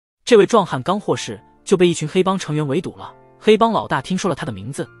这位壮汉刚获释，就被一群黑帮成员围堵了。黑帮老大听说了他的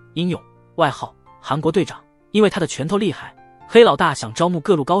名字，英勇，外号韩国队长，因为他的拳头厉害。黑老大想招募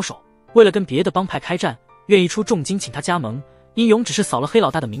各路高手，为了跟别的帮派开战，愿意出重金请他加盟。英勇只是扫了黑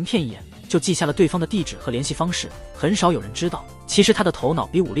老大的名片一眼，就记下了对方的地址和联系方式。很少有人知道，其实他的头脑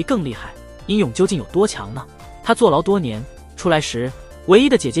比武力更厉害。英勇究竟有多强呢？他坐牢多年，出来时唯一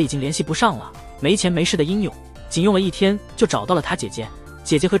的姐姐已经联系不上了。没钱没势的英勇，仅用了1天就找到了他姐姐。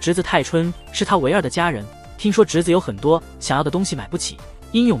姐姐和侄子泰春是他唯二的家人。听说侄子有很多想要的东西买不起，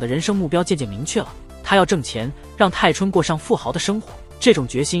英勇的人生目标渐渐明确了，他要挣钱，让泰春过上富豪的生活。这种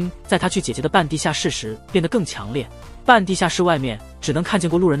决心在他去姐姐的半地下室时变得更强烈。半地下室外面只能看见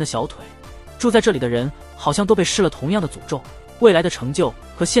过路人的小腿，住在这里的人好像都被施了同样的诅咒，未来的成就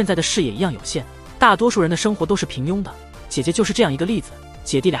和现在的视野一样有限，大多数人的生活都是平庸的。姐姐就是这样一个例子，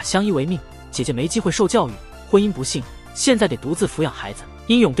姐弟俩相依为命，姐姐没机会受教育，婚姻不幸，现在得独自抚养孩子。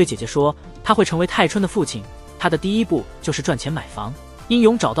英勇对姐姐说，他会成为泰春的父亲，他的第一步就是赚钱买房。英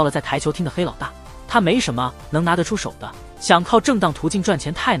勇找到了在台球厅的黑老大，他没什么能拿得出手的，想靠正当途径赚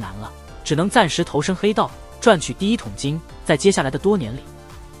钱太难了，只能暂时投身黑道，赚取第一桶金。在接下来的多年里，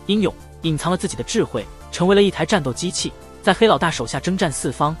英勇隐藏了自己的智慧，成为了一台战斗机器，在黑老大手下征战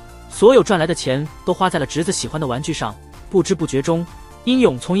四方。所有赚来的钱都花在了侄子喜欢的玩具上。不知不觉中，英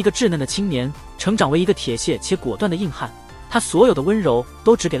勇从一个稚嫩的青年成长为一个铁血且果断的硬汉。他所有的温柔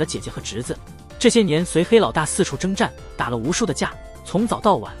都只给了姐姐和侄子。这些年随黑老大四处征战，打了无数的架，从早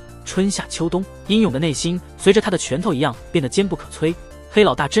到晚，春夏秋冬，英勇的内心随着他的拳头一样变得坚不可摧。黑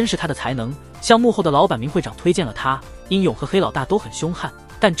老大珍视他的才能，向幕后的老板明会长推荐了他。英勇和黑老大都很凶悍，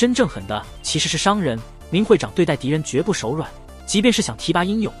但真正狠的其实是商人。明会长对待敌人绝不手软，即便是想提拔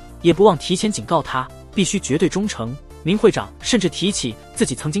英勇，也不忘提前警告他必须绝对忠诚。明会长甚至提起自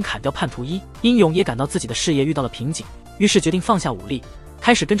己曾经砍掉叛徒1。英勇也感到自己的事业遇到了瓶颈，于是决定放下武力，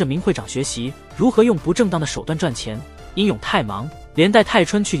开始跟着明会长学习如何用不正当的手段赚钱。英勇太忙，连带泰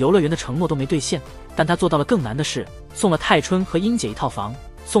春去游乐园的承诺都没兑现，但他做到了更难的事，送了泰春和英姐一套房，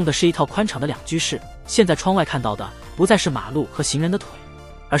送的是一套宽敞的2居室。现在窗外看到的不再是马路和行人的腿，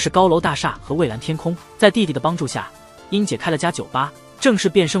而是高楼大厦和蔚蓝天空。在弟弟的帮助下，英姐开了家酒吧，正式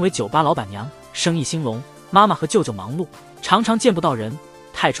变身为酒吧老板娘，生意兴隆。妈妈和舅舅忙碌，常常见不到人。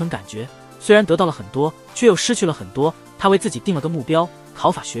泰春感觉虽然得到了很多，却又失去了很多。他为自己定了个目标，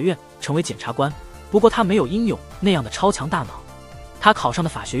考法学院，成为检察官。不过他没有英勇那样的超强大脑，他考上的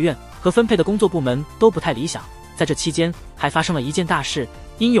法学院和分配的工作部门都不太理想。在这期间还发生了一件大事，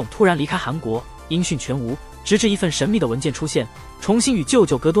英勇突然离开韩国，音讯全无，直至一份神秘的文件出现，重新与舅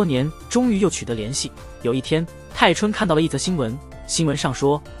舅隔多年终于又取得联系。有一天，泰春看到了一则新闻，新闻上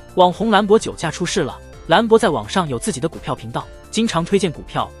说网红兰博酒驾出事了。兰博在网上有自己的股票频道，经常推荐股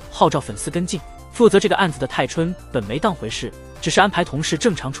票，号召粉丝跟进。负责这个案子的泰春本没当回事，只是安排同事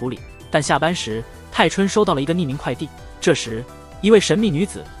正常处理。但下班时，泰春收到了一个匿名快递，这时一位神秘女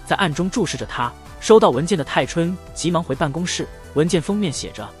子在暗中注视着他。收到文件的泰春急忙回办公室，文件封面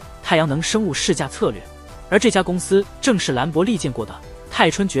写着太阳能生物试驾策略，而这家公司正是兰博力荐过的。泰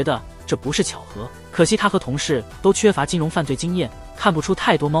春觉得这不是巧合，可惜他和同事都缺乏金融犯罪经验，看不出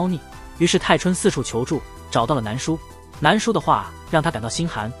太多猫腻。于是泰春四处求助，找到了南叔。南叔的话让他感到心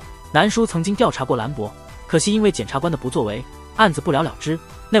寒。南叔曾经调查过兰博，可惜因为检察官的不作为，案子不了了之。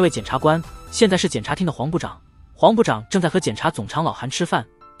那位检察官现在是检察厅的黄部长，黄部长正在和检察总长老韩吃饭。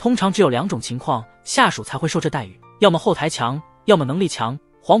通常只有2种情况，下属才会受这待遇，要么后台强，要么能力强。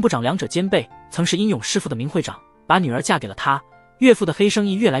黄部长2者兼备，曾是英勇师傅的明会长，把女儿嫁给了他。岳父的黑生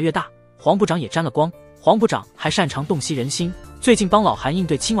意越来越大，黄部长也沾了光。黄部长还擅长洞悉人心，最近帮老韩应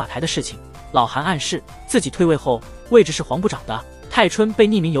对青瓦台的事情。老韩暗示自己退位后位置是黄部长的。泰春被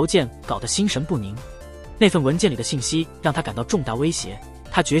匿名邮件搞得心神不宁，那份文件里的信息让他感到重大威胁，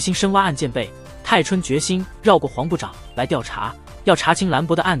他决心深挖案件背。泰春决心绕过黄部长来调查，要查清兰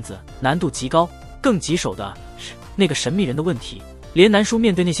博的案子难度极高，更棘手的是那个神秘人的问题。连南叔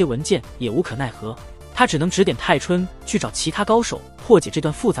面对那些文件也无可奈何，他只能指点泰春去找其他高手破解这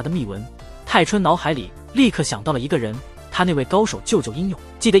段复杂的密文。泰春脑海里立刻想到了一个人，他那位高手舅舅英勇。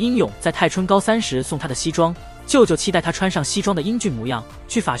记得英勇在泰春高3时送他的西装，舅舅期待他穿上西装的英俊模样。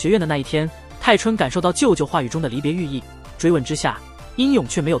去法学院的那一天，泰春感受到舅舅话语中的离别寓意。追问之下，英勇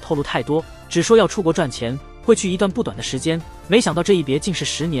却没有透露太多，只说要出国赚钱，会去一段不短的时间。没想到这一别竟是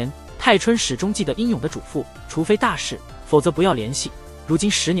10年。泰春始终记得英勇的嘱咐，除非大事，否则不要联系。如今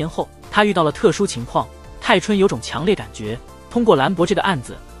10年后，他遇到了特殊情况，泰春有种强烈感觉，通过兰博这个案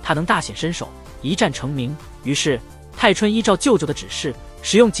子，他能大显身手，一战成名。于是泰春依照舅舅的指示，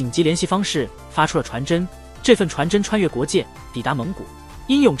使用紧急联系方式发出了传真。这份传真穿越国界，抵达蒙古。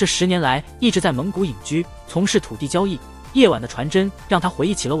英勇这10年来一直在蒙古隐居，从事土地交易。夜晚的传真让他回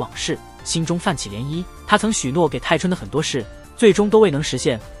忆起了往事，心中泛起涟漪。他曾许诺给泰春的很多事，最终都未能实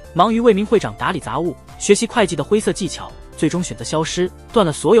现。忙于为明会长打理杂物，学习会计的灰色技巧，最终选择消失，断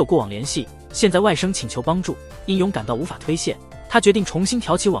了所有过往联系。现在外甥请求帮助，英勇感到无法推卸，他决定重新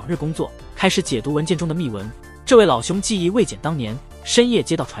挑起往日工作，开始解读文件中的密文。这位老兄记忆未减当年，深夜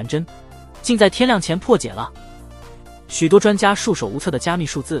接到传真，竟在天亮前破解了。许多专家束手无策的加密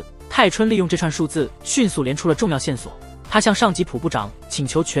数字，泰春利用这串数字迅速连出了重要线索。他向上级朴部长请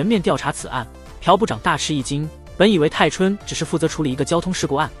求全面调查此案，朴部长大吃一惊，本以为泰春只是负责处理一个交通事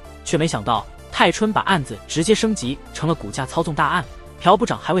故案，却没想到泰春把案子直接升级成了股价操纵大案。朴部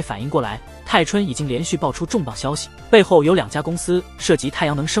长还未反应过来，泰春已经连续爆出重磅消息，背后有2家公司涉及太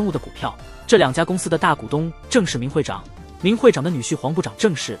阳能生物的股票，这2家公司的大股东正是明会长，明会长的女婿黄部长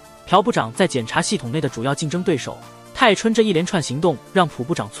正是朴部长在检察系统内的主要竞争对手。泰春这一连串行动让朴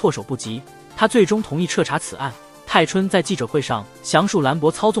部长措手不及，他最终同意彻查此案。泰春在记者会上详述兰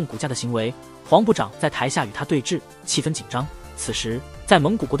博操纵股价的行为，黄部长在台下与他对峙，气氛紧张。此时，在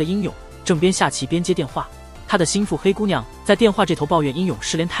蒙古国的英勇正边下棋边接电话，他的心腹黑姑娘在电话这头抱怨英勇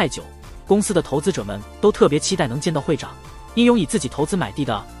失联太久，公司的投资者们都特别期待能见到会长。英勇以自己投资买地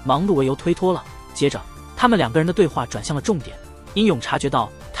的忙碌为由推脱了。接着，他们2个人的对话转向了重点。英勇察觉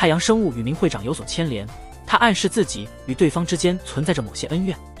到太阳生物与明会长有所牵连，他暗示自己与对方之间存在着某些恩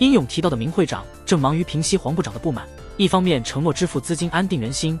怨。英勇提到的明会长正忙于平息黄部长的不满，一方面承诺支付资金安定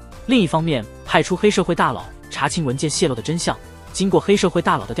人心，另一方面派出黑社会大佬查清文件泄露的真相。经过黑社会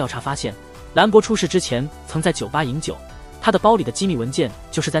大佬的调查发现，兰博出事之前曾在酒吧饮酒，他的包里的机密文件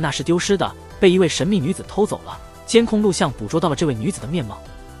就是在那时丢失的，被一位神秘女子偷走了。监控录像捕捉到了这位女子的面貌。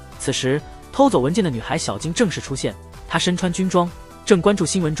此时偷走文件的女孩小金正式出现，她身穿军装，正关注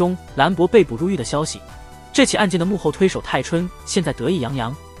新闻中兰博被捕入狱的消息。这起案件的幕后推手泰春现在得意洋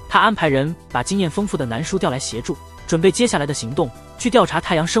洋，他安排人把经验丰富的南叔调来协助，准备接下来的行动，去调查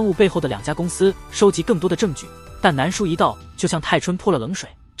太阳生物背后的2家公司，收集更多的证据。但南叔一到，就向泰春泼了冷水。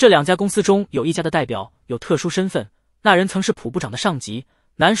这2家公司中有一家的代表有特殊身份，那人曾是朴部长的上级。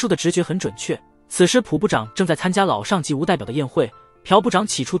南叔的直觉很准确，此时朴部长正在参加老上级吴代表的宴会。朴部长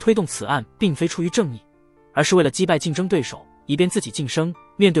起初推动此案并非出于正义，而是为了击败竞争对手，以便自己晋升。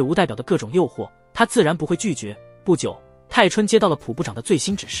面对吴代表的各种诱惑，他自然不会拒绝。不久，泰春接到了朴部长的最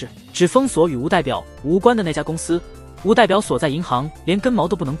新指示，只封锁与吴代表无关的那家公司。吴代表所在银行连根毛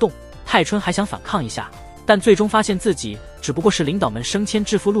都不能动。泰春还想反抗一下，但最终发现自己只不过是领导们升迁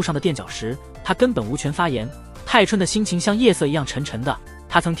致富路上的垫脚石，他根本无权发言。泰春的心情像夜色一样沉沉的。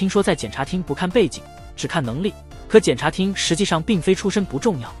他曾听说在检察厅不看背景，只看能力，可检察厅实际上并非出身不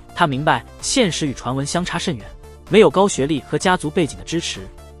重要。他明白现实与传闻相差甚远，没有高学历和家族背景的支持，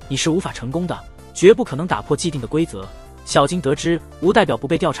你是无法成功的，绝不可能打破既定的规则。小金得知吴代表不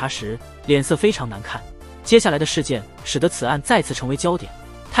被调查时，脸色非常难看。接下来的事件使得此案再次成为焦点。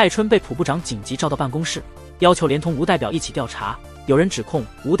泰春被朴部长紧急召到办公室，要求连同吴代表一起调查。有人指控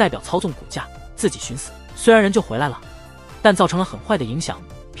吴代表操纵股价，自己寻死。虽然人就回来了，但造成了很坏的影响。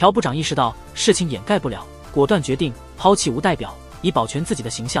朴部长意识到事情掩盖不了，果断决定抛弃吴代表，以保全自己的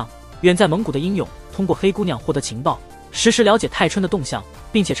形象。远在蒙古的英勇通过黑姑娘获得情报，实时了解泰春的动向，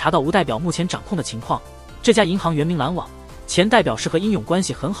并且查到吴代表目前掌控的情况。这家银行原名蓝网，前代表是和英勇关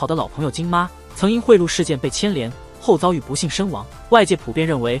系很好的老朋友金妈，曾因贿赂事件被牵连，后遭遇不幸身亡。外界普遍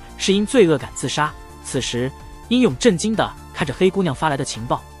认为是因罪恶感自杀。此时，英勇震惊地看着黑姑娘发来的情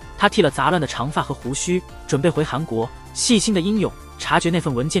报，他剃了杂乱的长发和胡须，准备回韩国。细心的英勇察觉那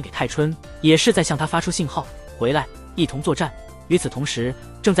份文件给泰春，也是在向他发出信号，回来一同作战。与此同时，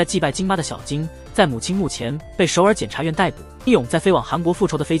正在祭拜金妈的小金，在母亲墓前被首尔检察院逮捕。英勇在飞往韩国复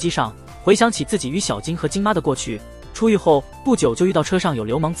仇的飞机上，回想起自己与小金和金妈的过去。出狱后不久就遇到车上有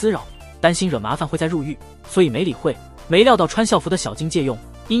流氓滋扰，担心惹麻烦会再入狱，所以没理会。没料到穿校服的小金借用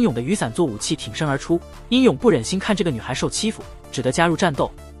英勇的雨伞做武器挺身而出。英勇不忍心看这个女孩受欺负，只得加入战斗。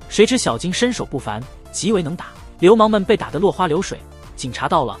谁知小金身手不凡，极为能打，流氓们被打得落花流水。警察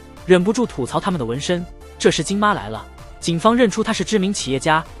到了，忍不住吐槽他们的纹身。这时金妈来了，警方认出他是知名企业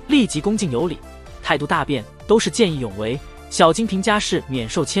家，立即恭敬有礼，态度大变，都是见义勇为。小金凭家世免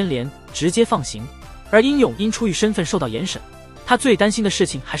受牵连，直接放行。而英勇因出狱身份受到严审，他最担心的事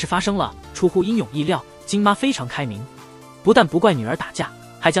情还是发生了。出乎英勇意料，金妈非常开明，不但不怪女儿打架，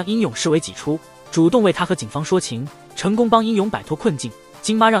还将英勇视为己出，主动为他和警方说情，成功帮英勇摆脱困境。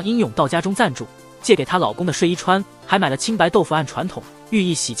金妈让英勇到家中暂住，借给她老公的睡衣穿，还买了清白豆腐按传统，寓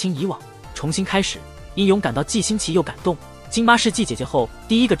意洗清以往，重新开始。英勇感到既新奇又感动。金妈是继姐姐后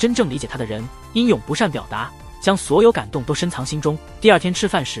第一个真正理解她的人。英勇不善表达，将所有感动都深藏心中。第二天吃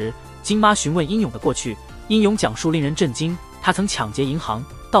饭时，金妈询问英勇的过去，英勇讲述令人震惊，他曾抢劫银行，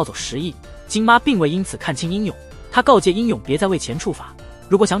盗走10亿。金妈并未因此看清英勇，他告诫英勇别再为钱触法，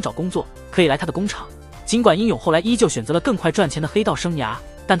如果想找工作，可以来他的工厂。尽管英勇后来依旧选择了更快赚钱的黑道生涯，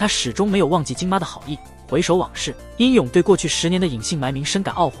但他始终没有忘记金妈的好意。回首往事，英勇对过去10年的隐姓埋名深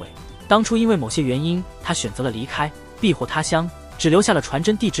感懊悔。当初因为某些原因，他选择了离开，避祸他乡，只留下了传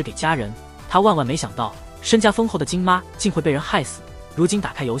真地址给家人。他万万没想到，身家丰厚的金妈竟会被人害死。如今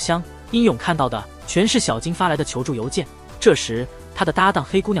打开邮箱，英勇看到的全是小金发来的求助邮件。这时，他的搭档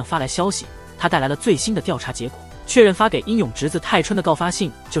黑姑娘发来消息，他带来了最新的调查结果，确认发给英勇侄子泰春的告发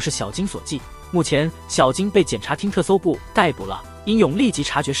信就是小金所寄。目前，小金被检察厅特搜部逮捕了。英勇立即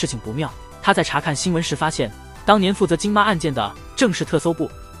察觉事情不妙，他在查看新闻时发现，当年负责金妈案件的正是特搜部。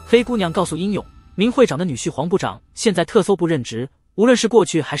黑姑娘告诉英勇，明会长的女婿黄部长现在特搜部任职，无论是过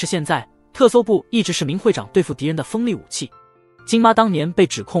去还是现在，特搜部一直是明会长对付敌人的锋利武器。金妈当年被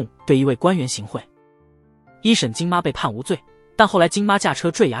指控对一位官员行贿，一审金妈被判无罪，但后来金妈驾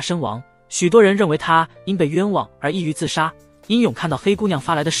车坠崖身亡，许多人认为她因被冤枉而抑郁自杀。英勇看到黑姑娘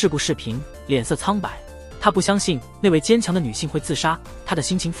发来的事故视频，脸色苍白，他不相信那位坚强的女性会自杀，他的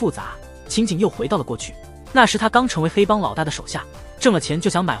心情复杂，情景又回到了过去。那时他刚成为黑帮老大的手下，挣了钱就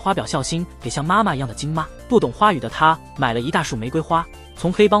想买花表孝心给像妈妈一样的金妈。不懂花语的他买了一大束玫瑰花，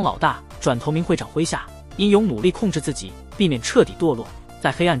从黑帮老大转投明会长麾下。英勇努力控制自己，避免彻底堕落。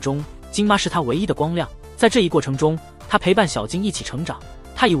在黑暗中，金妈是他唯一的光亮。在这一过程中，他陪伴小金一起成长，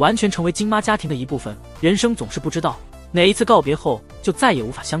他已完全成为金妈家庭的一部分。人生总是不知道哪一次告别后就再也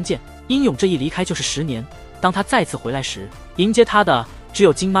无法相见。英勇这一离开就是10年，当他再次回来时，迎接他的只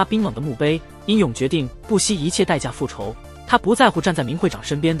有金妈冰冷的墓碑。英勇决定不惜一切代价复仇，他不在乎站在明会长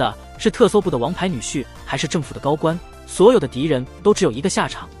身边的是特搜部的王牌女婿还是政府的高官，所有的敌人都只有一个下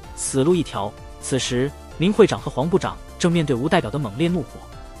场，死路一条。此时明会长和黄部长正面对吴代表的猛烈怒火，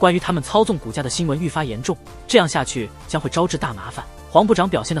关于他们操纵股价的新闻愈发严重，这样下去将会招致大麻烦。黄部长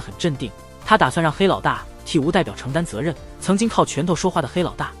表现得很镇定，他打算让黑老大替吴代表承担责任。曾经靠拳头说话的黑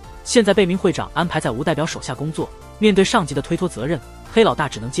老大，现在被明会长安排在吴代表手下工作，面对上级的推脱责任，黑老大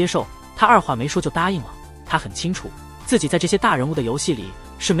只能接受。他二话没说就答应了。他很清楚自己在这些大人物的游戏里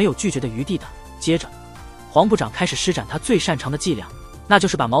是没有拒绝的余地的。接着，黄部长开始施展他最擅长的伎俩，那就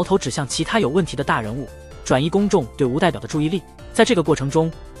是把矛头指向其他有问题的大人物，转移公众对吴代表的注意力。在这个过程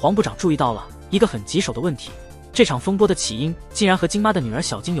中，黄部长注意到了一个很棘手的问题，这场风波的起因竟然和金妈的女儿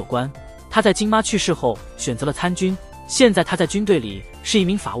小金有关。他在金妈去世后选择了参军，现在他在军队里是一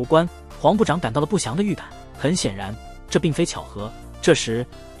名法务官。黄部长感到了不祥的预感，很显然这并非巧合。这时，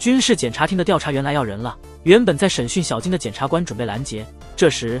军事检察厅的调查员来要人了，原本在审讯小金的检察官准备拦截。这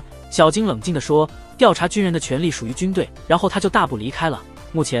时，小金冷静地说，调查军人的权利属于军队，然后他就大步离开了。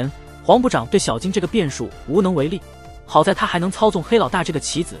目前，黄部长对小金这个变数无能为力，好在他还能操纵黑老大这个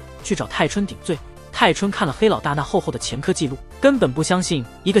棋子去找泰春顶罪。泰春看了黑老大那厚厚的前科记录，根本不相信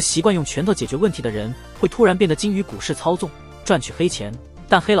一个习惯用拳头解决问题的人会突然变得精于股市操纵，赚取黑钱。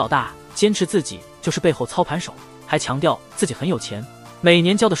但黑老大坚持自己就是背后操盘手，还强调自己很有钱，每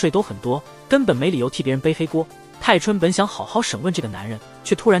年交的税都很多，根本没理由替别人背黑锅。泰春本想好好审问这个男人，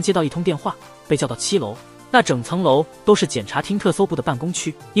却突然接到一通电话，被叫到7楼。那整层楼都是检察厅特搜部的办公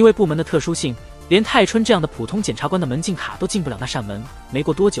区，因为部门的特殊性，连泰春这样的普通检察官的门禁卡都进不了那扇门。没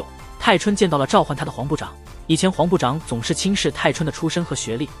过多久，泰春见到了召唤他的黄部长。以前黄部长总是轻视泰春的出身和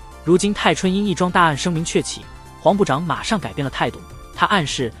学历，如今泰春因一桩大案声名鹊起，黄部长马上改变了态度。他暗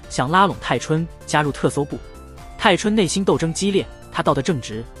示想拉拢泰春加入特搜部。泰春内心斗争激烈，他道德正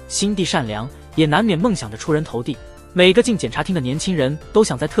直，心地善良，也难免梦想着出人头地。每个进检察厅的年轻人都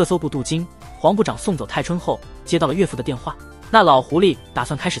想在特搜部镀金。黄部长送走泰春后，接到了岳父的电话，那老狐狸打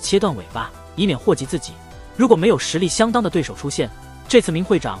算开始切断尾巴，以免祸及自己。如果没有实力相当的对手出现，这次明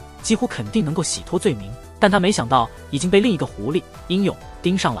会长几乎肯定能够洗脱罪名。但他没想到已经被另一个狐狸英勇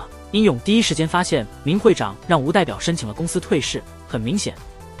盯上了。英勇第一时间发现明会长让吴代表申请了公司退市，很明显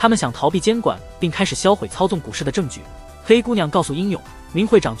他们想逃避监管，并开始销毁操纵股市的证据。黑姑娘告诉英勇，明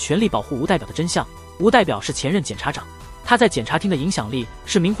会长全力保护吴代表的真相。吴代表是前任检察长，他在检察厅的影响力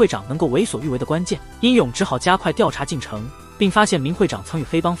是明会长能够为所欲为的关键。英勇只好加快调查进程，并发现明会长曾与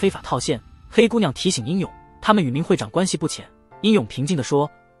黑帮非法套现。黑姑娘提醒英勇，他们与明会长关系不浅。英勇平静地说，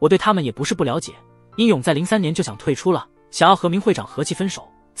我对他们也不是不了解。英勇在03年就想退出了，想要和明会长和气分手，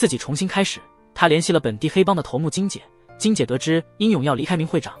自己重新开始。他联系了本地黑帮的头目金姐，金姐得知英勇要离开明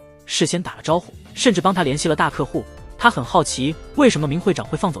会长，事先打了招呼，甚至帮他联系了大客户。他很好奇为什么明会长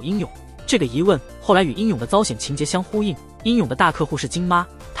会放走英勇，这个疑问后来与英勇的遭险情节相呼应。英勇的大客户是金妈，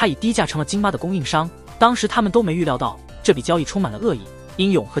他以低价成了金妈的供应商。当时他们都没预料到这笔交易充满了恶意。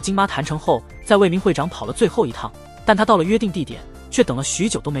英勇和金妈谈成后，再为明会长跑了最后一趟，但他到了约定地点，却等了许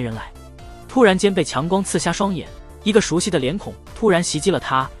久都没人来。突然间被强光刺瞎双眼，一个熟悉的脸孔突然袭击了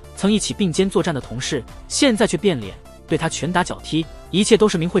他，曾一起并肩作战的同事，现在却变脸，对他拳打脚踢，一切都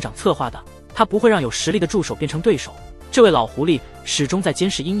是明会长策划的。他不会让有实力的助手变成对手。这位老狐狸始终在监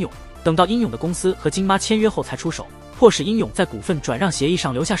视英勇，等到英勇的公司和金妈签约后才出手，迫使英勇在股份转让协议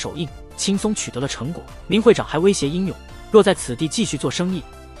上留下手印，轻松取得了成果。明会长还威胁英勇，若在此地继续做生意，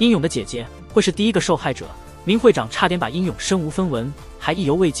英勇的姐姐会是第一个受害者。明会长差点把英勇身无分文，还意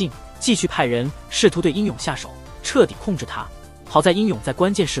犹未尽，继续派人试图对英勇下手，彻底控制他。好在英勇在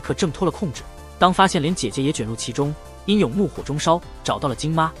关键时刻挣脱了控制，当发现连姐姐也卷入其中，英勇怒火中烧，找到了金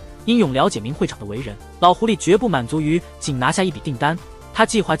妈。英勇了解明会长的为人，老狐狸绝不满足于仅拿下一笔订单，他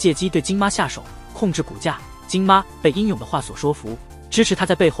计划借机对金妈下手，控制股价。金妈被英勇的话所说服，支持他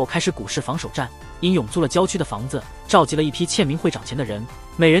在背后开始股市防守战。英勇租了郊区的房子，召集了一批欠明会长钱的人，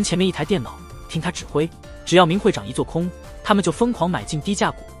每人前面一台电脑，听他指挥。只要明会长一做空，他们就疯狂买进低价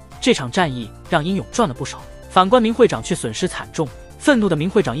股。这场战役让英勇赚了不少，反观明会长却损失惨重。愤怒的明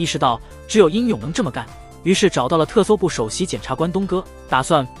会长意识到只有英勇能这么干，于是找到了特搜部首席检察官东哥，打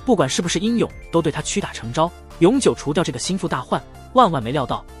算不管是不是英勇都对他屈打成招，永久除掉这个心腹大患。万万没料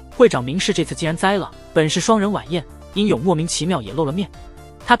到会长明氏这次竟然栽了，本是双人晚宴，英勇莫名其妙也露了面。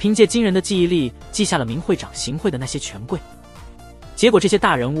他凭借惊人的记忆力记下了明会长行贿的那些权贵，结果这些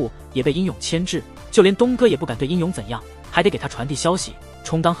大人物也被英勇牵制，就连东哥也不敢对英勇怎样，还得给他传递消息，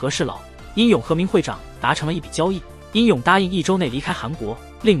充当和事佬。英勇和明会长达成了一笔交易，英勇答应1周内离开韩国，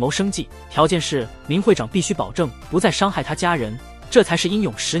另谋生计，条件是明会长必须保证不再伤害他家人，这才是英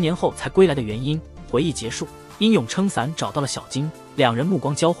勇10年后才归来的原因。回忆结束，英勇撑伞找到了小金，两人目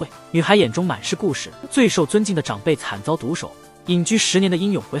光交汇，女孩眼中满是故事。最受尊敬的长辈惨遭毒手，隐居10年的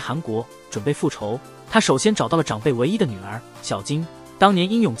英勇回韩国准备复仇。他首先找到了长辈唯一的女儿小金。当年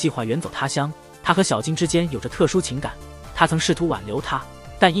英勇计划远走他乡，他和小金之间有着特殊情感，他曾试图挽留她，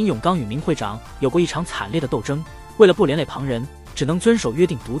但英勇刚与明会长有过一场惨烈的斗争，为了不连累旁人，只能遵守约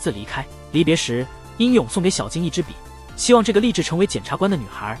定独自离开。离别时，英勇送给小金一支笔，希望这个立志成为检察官的女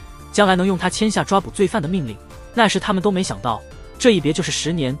孩将来能用它签下抓捕罪犯的命令。那时他们都没想到，这一别就是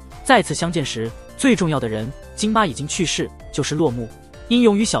10年。再次相见时，最重要的人金妈已经去世，就是落幕。英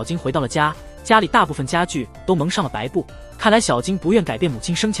勇与小金回到了家，家里大部分家具都蒙上了白布，看来小金不愿改变母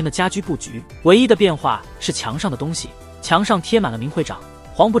亲生前的家居布局，唯一的变化是墙上的东西，墙上贴满了明会长、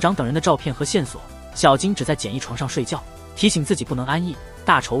黄部长等人的照片和线索。小金只在简易床上睡觉，提醒自己不能安逸，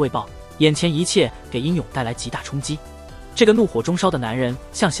大仇未报，眼前一切给英勇带来极大冲击。这个怒火中烧的男人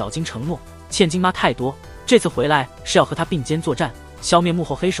向小金承诺，欠金妈太多，这次回来是要和他并肩作战，消灭幕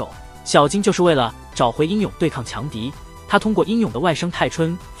后黑手。小金就是为了找回英勇对抗强敌，他通过英勇的外甥泰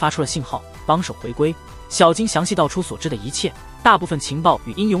春发出了信号，帮手回归。小金详细道出所知的一切，大部分情报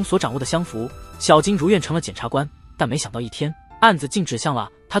与英勇所掌握的相符。小金如愿成了检察官，但没想到一天，案子竟指向了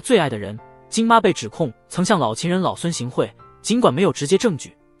他最爱的人。金妈被指控曾向老情人老孙行贿，尽管没有直接证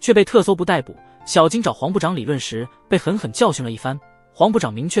据，却被特搜部逮捕。小金找黄部长理论时，被狠狠教训了一番。黄部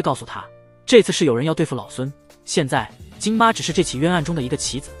长明确告诉他，这次是有人要对付老孙，现在金妈只是这起冤案中的一个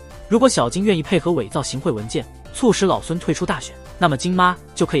棋子。如果小金愿意配合伪造行贿文件，促使老孙退出大选，那么金妈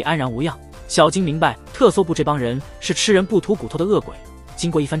就可以安然无恙。小金明白特搜部这帮人是吃人不吐骨头的恶鬼，经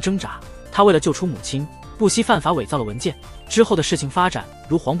过一番挣扎，他为了救出母亲，不惜犯法伪造了文件。之后的事情发展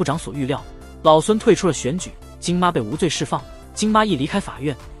如黄部长所预料，老孙退出了选举，金妈被无罪释放。金妈一离开法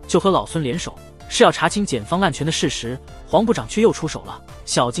院，就和老孙联手，是要查清检方滥权的事实。黄部长却又出手了，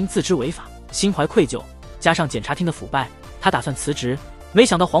小金自知违法，心怀愧疚，加上检察厅的腐败，他打算辞职。没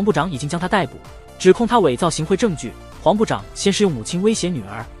想到黄部长已经将他逮捕，指控他伪造行贿证据。黄部长先是用母亲威胁女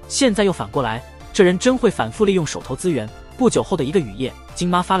儿，现在又反过来，这人真会反复利用手头资源。不久后的一个雨夜，金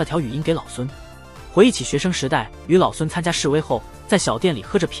妈发了条语音给老孙，回忆起学生时代与老孙参加示威后，在小店里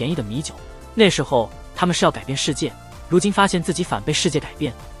喝着便宜的米酒，那时候他们是要改变世界，如今发现自己反被世界改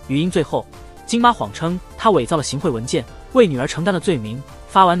变。语音最后，金妈谎称她伪造了行贿文件，为女儿承担了罪名。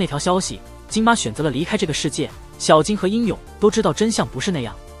发完那条消息，金妈选择了离开这个世界。小金和英勇都知道真相不是那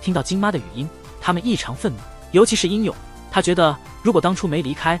样，听到金妈的语音，他们异常愤怒，尤其是英勇，他觉得如果当初没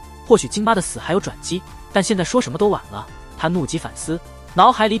离开，或许金妈的死还有转机，但现在说什么都晚了。他怒极反思，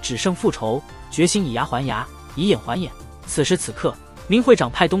脑海里只剩复仇，决心以牙还牙，以眼还眼。此时此刻，明会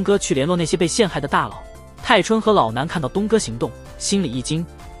长派东哥去联络那些被陷害的大佬。泰春和老南看到东哥行动，心里一惊。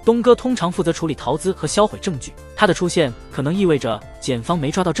东哥通常负责处理逃资和销毁证据，他的出现可能意味着检方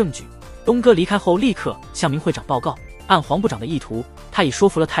没抓到证据。东哥离开后，立刻向明会长报告，按黄部长的意图，他已说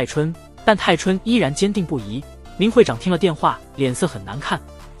服了泰春，但泰春依然坚定不移。明会长听了电话，脸色很难看。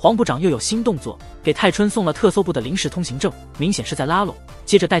黄部长又有新动作，给泰春送了特搜部的临时通行证，明显是在拉拢。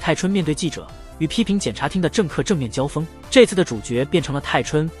接着带泰春面对记者，与批评检察厅的政客正面交锋。这次的主角变成了泰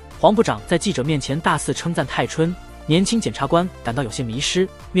春。黄部长在记者面前大肆称赞泰春，年轻检察官感到有些迷失，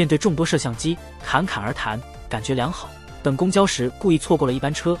面对众多摄像机侃侃而谈，感觉良好。等公交时故意错过了一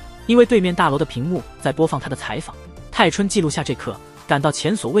班车，因为对面大楼的屏幕在播放他的采访。泰春记录下这刻，感到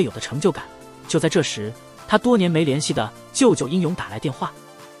前所未有的成就感。就在这时，他多年没联系的舅舅英勇打来电话。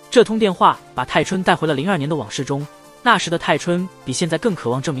这通电话把泰春带回了02年的往事中。那时的泰春比现在更渴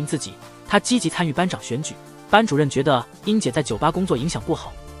望证明自己，他积极参与班长选举。班主任觉得英姐在酒吧工作影响不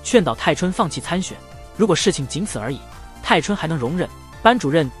好，劝导泰春放弃参选。如果事情仅此而已，泰春还能容忍。班主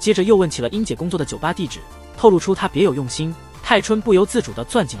任接着又问起了英姐工作的酒吧地址，透露出她别有用心。泰春不由自主地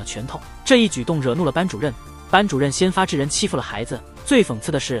攥紧了拳头，这一举动惹怒了班主任。班主任先发制人欺负了孩子，最讽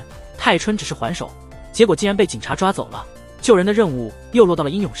刺的是，泰春只是还手，结果竟然被警察抓走了。救人的任务又落到了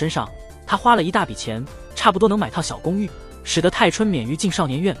英勇身上，他花了一大笔钱，差不多能买套小公寓，使得泰春免于进少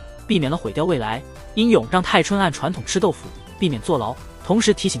年院，避免了毁掉未来。英勇让泰春按传统吃豆腐，避免坐牢，同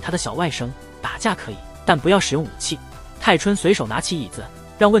时提醒他的小外甥，打架可以，但不要使用武器。泰春随手拿起椅子，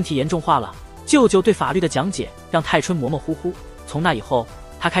让问题严重化了。舅舅对法律的讲解让泰春模模糊糊。从那以后，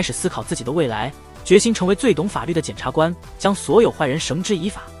他开始思考自己的未来，决心成为最懂法律的检察官，将所有坏人绳之以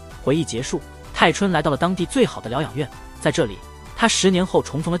法。回忆结束，泰春来到了当地最好的疗养院，在这里，他10年后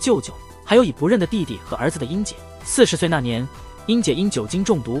重逢了舅舅，还有已不认的弟弟和儿子的英姐。40岁那年，英姐因酒精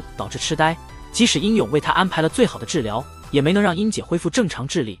中毒导致痴呆，即使英勇为她安排了最好的治疗，也没能让英姐恢复正常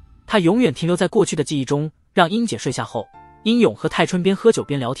智力。他永远停留在过去的记忆中。让英姐睡下后，英勇和泰春边喝酒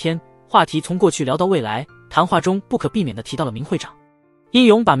边聊天，话题从过去聊到未来。谈话中不可避免地提到了明会长。英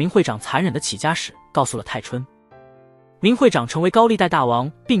勇把明会长残忍的起家史告诉了泰春。明会长成为高利贷大王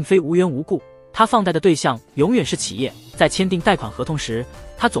并非无缘无故，他放贷的对象永远是企业。在签订贷款合同时，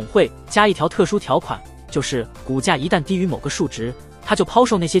他总会加一条特殊条款，就是股价一旦低于某个数值，他就抛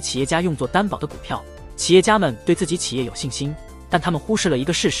售那些企业家用作担保的股票。企业家们对自己企业有信心，但他们忽视了一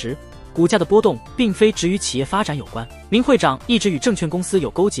个事实，股价的波动并非只与企业发展有关。明会长一直与证券公司有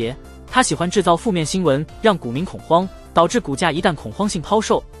勾结，他喜欢制造负面新闻，让股民恐慌，导致股价一旦恐慌性抛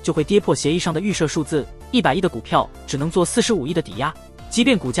售，就会跌破协议上的预设数字。100亿的股票只能做45亿的抵押，即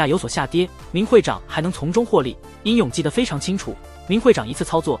便股价有所下跌，明会长还能从中获利。英勇记得非常清楚，明会长一次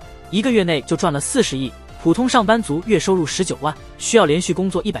操作1个月内就赚了40亿，普通上班族月收入19万，需要连续工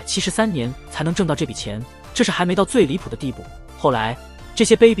作173年才能挣到这笔钱，这是还没到最离谱的地步。后来这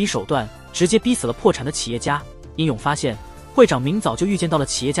些卑鄙手段直接逼死了破产的企业家。英勇发现会长明早就预见到了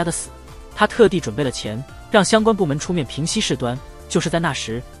企业家的死，他特地准备了钱，让相关部门出面平息事端。就是在那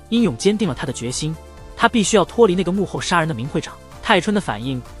时，英勇坚定了他的决心，他必须要脱离那个幕后杀人的明会长。泰春的反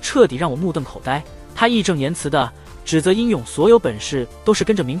应彻底让我目瞪口呆，他义正言辞地指责英勇所有本事都是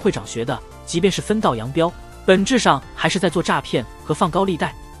跟着明会长学的，即便是分道扬镳，本质上还是在做诈骗和放高利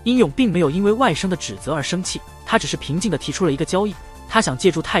贷。英勇并没有因为外甥的指责而生气，他只是平静地提出了一个交易，他想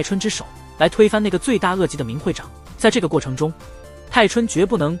借助泰春之手来推翻那个罪大恶极的明会长。在这个过程中，泰春绝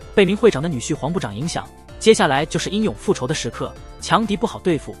不能被明会长的女婿黄部长影响。接下来就是英勇复仇的时刻，强敌不好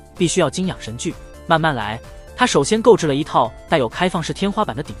对付，必须要精养神具，慢慢来。他首先购置了一套带有开放式天花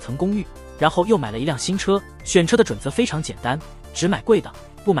板的顶层公寓，然后又买了一辆新车。选车的准则非常简单，只买贵的，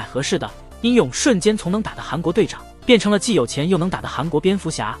不买合适的。英勇瞬间从能打的韩国队长变成了既有钱又能打的韩国蝙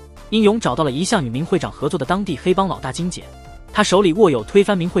蝠侠。英勇找到了一向与明会长合作的当地黑帮老大金姐，他手里握有推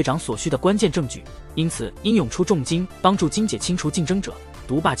翻明会长所需的关键证据，因此英勇出重金帮助金姐清除竞争者，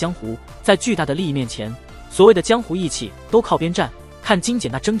独霸江湖。在巨大的利益面前，所谓的江湖义气都靠边站。看金姐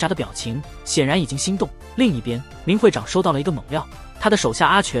那挣扎的表情，显然已经心动。另一边，明会长收到了一个猛料，他的手下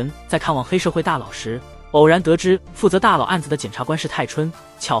阿全在看望黑社会大佬时，偶然得知负责大佬案子的检察官是泰春。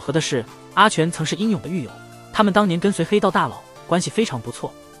巧合的是，阿全曾是英勇的狱友，他们当年跟随黑道大佬，关系非常不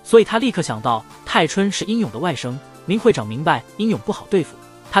错，所以他立刻想到泰春是英勇的外甥。明会长明白英勇不好对付，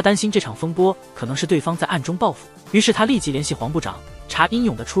他担心这场风波可能是对方在暗中报复，于是他立即联系黄部长查英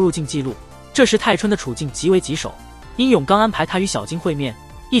勇的出入境记录。这时泰春的处境极为棘手，英勇刚安排他与小金会面，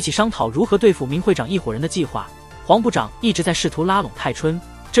一起商讨如何对付明会长一伙人的计划。黄部长一直在试图拉拢泰春，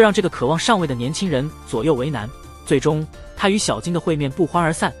这让这个渴望上位的年轻人左右为难。最终他与小金的会面不欢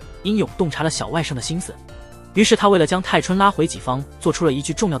而散。英勇洞察了小外甥的心思，于是他为了将泰春拉回己方，做出了一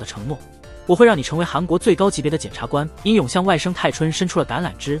句重要的承诺：我会让你成为韩国最高级别的检察官。英勇向外甥泰春伸出了橄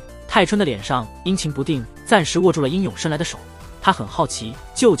榄枝，泰春的脸上阴晴不定，暂时握住了英勇伸来的手。他很好奇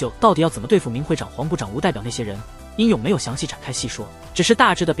舅舅到底要怎么对付明会长、黄部长、吴代表那些人。英勇没有详细展开细说，只是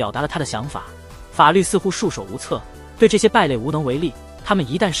大致地表达了他的想法。法律似乎束手无策，对这些败类无能为力，他们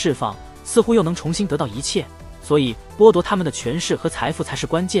一旦释放，似乎又能重新得到一切，所以剥夺他们的权势和财富才是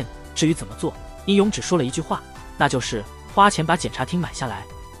关键。至于怎么做，英勇只说了一句话，那就是花钱把检察厅买下来。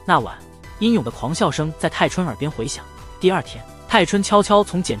那晚，英勇的狂笑声在泰春耳边回响。第二天，泰春悄悄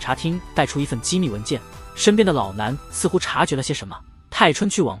从检察厅带出一份机密文件，身边的老男似乎察觉了些什么。泰春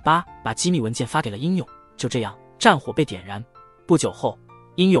去网吧把机密文件发给了英勇，就这样战火被点燃。不久后，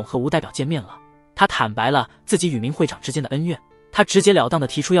英勇和吴代表见面了，他坦白了自己与明会长之间的恩怨。他直截了当地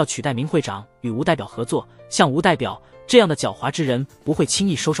提出要取代明会长与吴代表合作，像吴代表这样的狡猾之人不会轻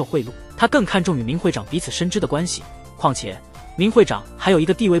易收受贿赂。他更看重与明会长彼此深知的关系，况且明会长还有一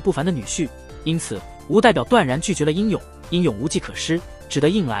个地位不凡的女婿，因此吴代表断然拒绝了英勇。英勇无计可施，只得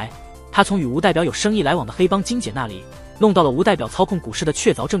硬来。他从与吴代表有生意来往的黑帮金姐那里弄到了吴代表操控股市的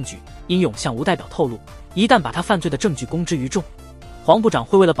确凿证据。英勇向吴代表透露，一旦把他犯罪的证据公之于众，黄部长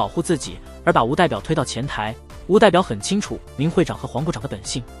会为了保护自己而把吴代表推到前台。吴代表很清楚明会长和黄部长的本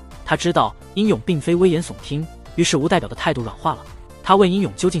性，他知道英勇并非危言耸听，于是吴代表的态度软化了。他问英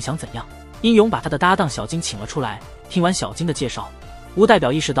勇究竟想怎样，英勇把他的搭档小金请了出来。听完小金的介绍，吴代表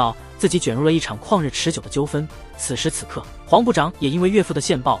意识到自己卷入了一场旷日持久的纠纷。此时此刻，黄部长也因为岳父的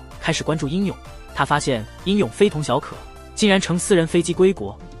线报开始关注英勇。他发现英勇非同小可，竟然乘私人飞机归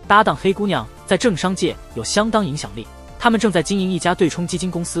国，搭档黑姑娘在政商界有相当影响力，他们正在经营一家对冲基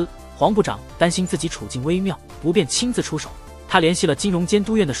金公司。黄部长担心自己处境微妙，不便亲自出手，他联系了金融监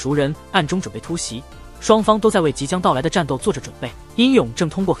督院的熟人，暗中准备突袭。双方都在为即将到来的战斗做着准备。英勇正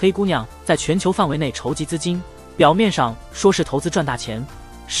通过黑姑娘在全球范围内筹集资金，表面上说是投资赚大钱，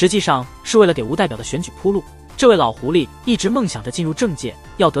实际上是为了给吴代表的选举铺路。这位老狐狸一直梦想着进入政界，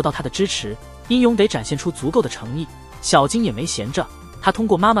要得到他的支持，英勇得展现出足够的诚意。小金也没闲着，他通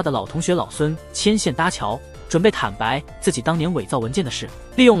过妈妈的老同学老孙牵线搭桥，准备坦白自己当年伪造文件的事，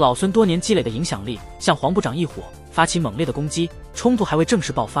利用老孙多年积累的影响力，向黄部长一伙发起猛烈的攻击，冲突还未正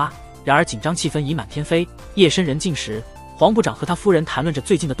式爆发。然而紧张气氛已满天飞。夜深人静时，黄部长和他夫人谈论着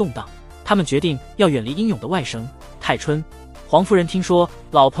最近的动荡，他们决定要远离英勇的外甥泰春。黄夫人听说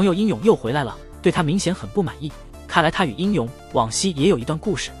老朋友英勇又回来了，对他明显很不满意，看来他与英勇往昔也有一段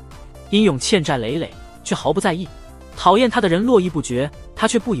故事。英勇欠债累累，却毫不在意，讨厌他的人络绎不绝，他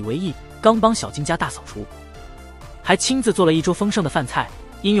却不以为意，刚帮小金家大扫除，还亲自做了一桌丰盛的饭菜。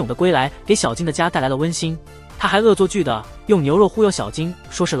英勇的归来给小金的家带来了温馨，他还恶作剧的用牛肉忽悠小金，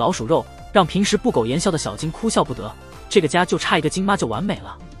说是老鼠肉，让平时不苟言笑的小金哭笑不得。这个家就差一个金妈就完美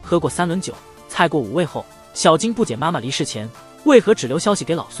了。喝过3轮酒，菜过5味后，小金不解妈妈离世前为何只留消息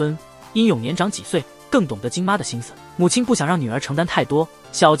给老孙。英勇年长几岁，更懂得金妈的心思，母亲不想让女儿承担太多。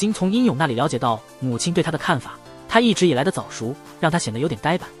小金从英勇那里了解到母亲对他的看法，他一直以来的早熟让他显得有点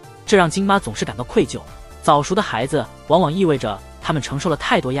呆板，这让金妈总是感到愧疚。早熟的孩子往往意味着他们承受了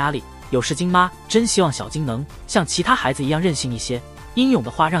太多压力，有时金妈真希望小金能像其他孩子一样任性一些。英勇的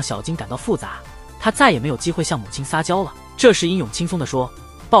话让小金感到复杂，他再也没有机会向母亲撒娇了。这时英勇轻松地说，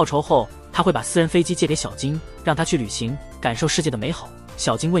报仇后他会把私人飞机借给小金，让他去旅行，感受世界的美好。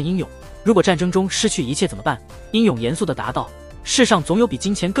小金问英勇，如果战争中失去一切怎么办？英勇严肃地答道，世上总有比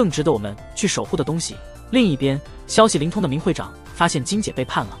金钱更值得我们去守护的东西。另一边，消息灵通的明会长发现金姐被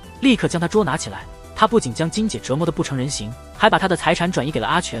判了，立刻将她捉拿起来。他不仅将金姐折磨得不成人形，还把她的财产转移给了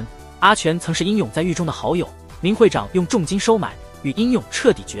阿全。阿全曾是英勇在狱中的好友，明会长用重金收买，与英勇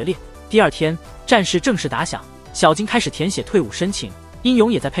彻底决裂。第二天，战事正式打响，小金开始填写退伍申请，英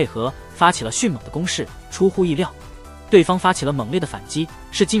勇也在配合，发起了迅猛的攻势。出乎意料，对方发起了猛烈的反击，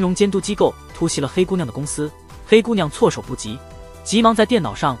是金融监督机构突袭了黑姑娘的公司。黑姑娘措手不及，急忙在电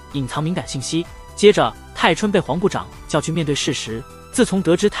脑上隐藏敏感信息。接着，泰春被黄部长叫去面对事实。自从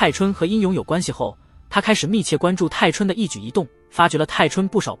得知泰春和英勇有关系后，他开始密切关注泰春的一举一动，发觉了泰春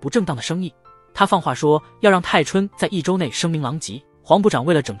不少不正当的生意。他放话说要让泰春在1周内声名狼藉。黄部长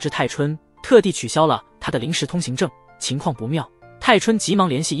为了整治泰春，特地取消了他的临时通行证。情况不妙，泰春急忙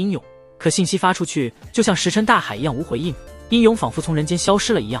联系英勇，可信息发出去就像石沉大海一样无回应。英勇仿佛从人间消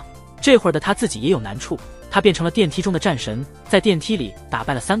失了一样。这会儿的他自己也有难处，他变成了电梯中的战神，在电梯里打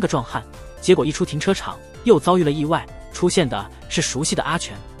败了3个壮汉，结果一出停车场又遭遇了意外。出现的是熟悉的阿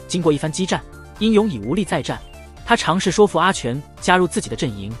全。经过一番激战，英勇已无力再战，他尝试说服阿全加入自己的阵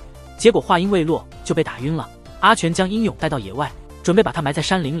营，结果话音未落就被打晕了。阿全将英勇带到野外，准备把他埋在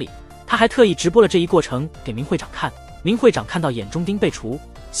山林里。他还特意直播了这一过程给明会长看。明会长看到眼中钉被除，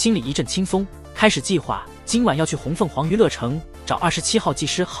心里一阵轻松，开始计划今晚要去红凤凰娱乐城找27号技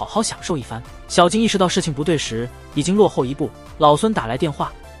师好好享受一番。小金意识到事情不对时，已经落后一步。老孙打来电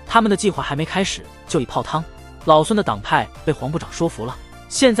话，他们的计划还没开始就已泡汤。老孙的党派被黄部长说服了，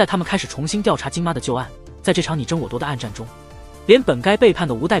现在他们开始重新调查金妈的旧案。在这场你争我夺的暗战中，连本该背叛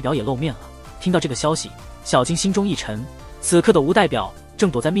的吴代表也露面了。听到这个消息，小金心中一沉。此刻的吴代表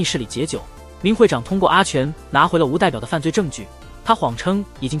正躲在密室里解酒。明会长通过阿全拿回了吴代表的犯罪证据，他谎称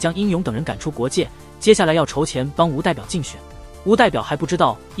已经将英勇等人赶出国界，接下来要筹钱帮吴代表竞选。吴代表还不知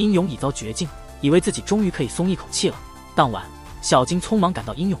道英勇已遭绝境，以为自己终于可以松一口气了。当晚，小金匆忙赶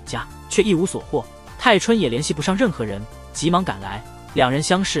到英勇家，却一无所获。泰春也联系不上任何人，急忙赶来。两人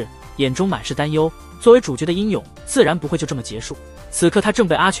相视，眼中满是担忧。作为主角的英勇，自然不会就这么结束。此刻他正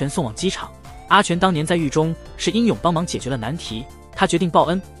被阿全送往机场。阿全当年在狱中，是英勇帮忙解决了难题，他决定报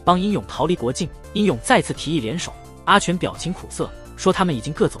恩，帮英勇逃离国境。英勇再次提议联手，阿全表情苦涩，说他们已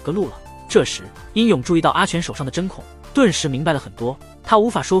经各走各路了。这时，英勇注意到阿全手上的针孔，顿时明白了很多。他无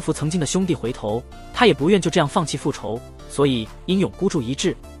法说服曾经的兄弟回头，他也不愿就这样放弃复仇，所以英勇孤注一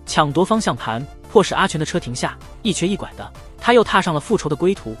掷，抢夺方向盘，迫使阿全的车停下，一瘸一拐的，他又踏上了复仇的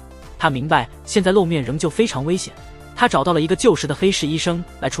归途。他明白现在露面仍旧非常危险，他找到了一个旧时的黑市医生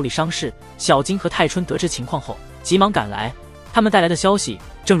来处理伤势。小金和泰春得知情况后，急忙赶来。他们带来的消息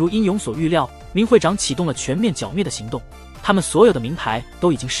正如英勇所预料，明会长启动了全面剿灭的行动，他们所有的名牌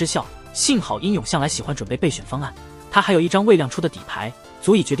都已经失效。幸好英勇向来喜欢准备备选方案，他还有一张未亮出的底牌，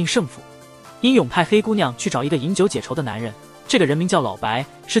足以决定胜负。英勇派黑姑娘去找一个饮酒解愁的男人，这个人名叫老白，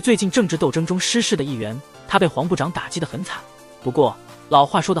是最近政治斗争中失势的一员，他被黄部长打击得很惨。不过老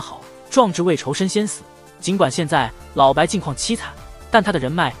话说得好，壮志未酬身先死。尽管现在老白境况凄惨，但他的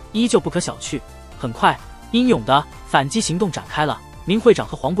人脉依旧不可小觑。很快，英勇的反击行动展开了。明会长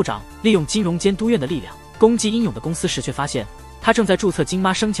和黄部长利用金融监督院的力量攻击英勇的公司时，却发现他正在注册金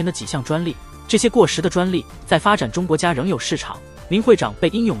妈生前的几项专利，这些过时的专利在发展中国家仍有市场。明会长被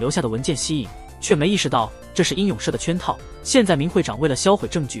英勇留下的文件吸引，却没意识到这是英勇设的圈套。现在明会长为了销毁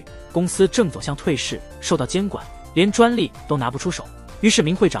证据，公司正走向退市，受到监管，连专利都拿不出手。于是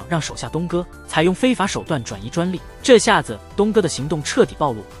明会长让手下东哥采用非法手段转移专利，这下子东哥的行动彻底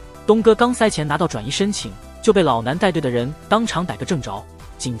暴露。东哥刚塞钱拿到转移申请，就被老南带队的人当场逮个正着。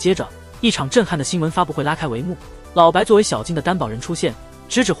紧接着，一场震撼的新闻发布会拉开帷幕。老白作为小金的担保人出现，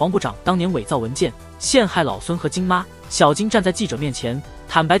直指黄部长当年伪造文件，陷害老孙和金妈。小金站在记者面前，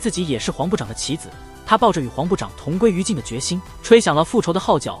坦白自己也是黄部长的棋子。他抱着与黄部长同归于尽的决心，吹响了复仇的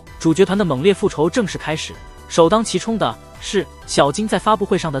号角。主角团的猛烈复仇正式开始。首当其冲的是小金在发布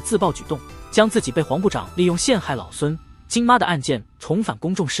会上的自曝举动，将自己被黄部长利用陷害老孙、金妈的案件重返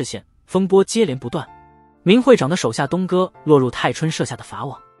公众视线，风波接连不断。明会长的手下东哥落入泰春设下的法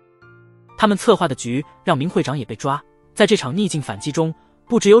网，他们策划的局让明会长也被抓。在这场逆境反击中，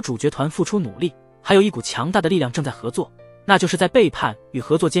不只有主角团付出努力，还有一股强大的力量正在合作，那就是在背叛与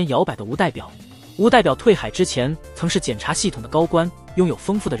合作间摇摆的吴代表。吴代表退海之前曾是检察系统的高官，拥有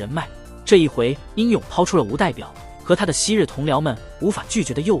丰富的人脉。这一回，英勇抛出了吴代表和他的昔日同僚们无法拒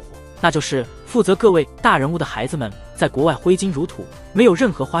绝的诱惑，那就是负责各位大人物的孩子们在国外挥金如土，没有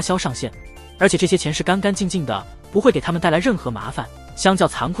任何花销上限，而且这些钱是干干净净的，不会给他们带来任何麻烦。相较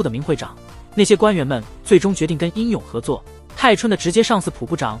残酷的明会长，那些官员们最终决定跟英勇合作。泰春的直接上司朴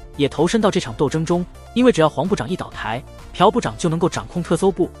部长也投身到这场斗争中，因为只要黄部长一倒台，朴部长就能够掌控特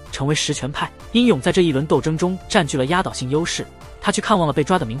搜部，成为实权派。英勇在这一轮斗争中占据了压倒性优势，他去看望了被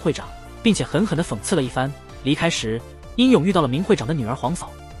抓的明会长，并且狠狠地讽刺了一番。离开时，英勇遇到了明会长的女儿黄嫂，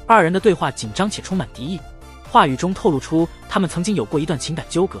二人的对话紧张且充满敌意，话语中透露出他们曾经有过一段情感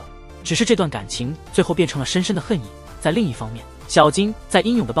纠葛，只是这段感情最后变成了深深的恨意。在另一方面，小金在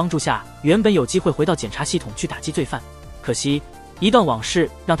英勇的帮助下，原本有机会回到检察系统去打击罪犯，可惜一段往事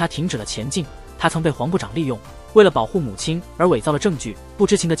让他停止了前进。他曾被黄部长利用，为了保护母亲而伪造了证据。不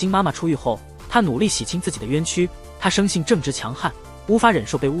知情的金妈妈出狱后，他努力洗清自己的冤屈。他生性正直强悍，无法忍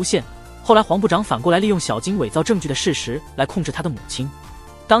受被诬陷。后来黄部长反过来利用小金伪造证据的事实来控制他的母亲。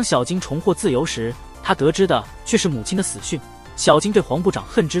当小金重获自由时，他得知的却是母亲的死讯。小金对黄部长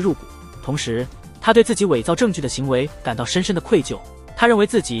恨之入骨，同时他对自己伪造证据的行为感到深深的愧疚。他认为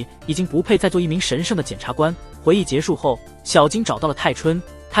自己已经不配再做一名神圣的检察官。回忆结束后，小金找到了泰春，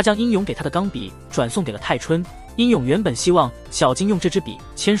他将英勇给他的钢笔转送给了泰春。英勇原本希望小金用这支笔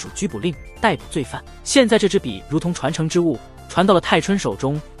签署拘捕令，逮捕罪犯，现在这支笔如同传承之物，传到了泰春手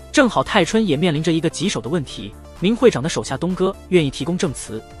中。正好泰春也面临着一个棘手的问题，明会长的手下东哥愿意提供证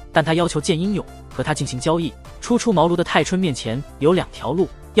词，但他要求见英勇，和他进行交易。初出茅庐的泰春面前有两条路，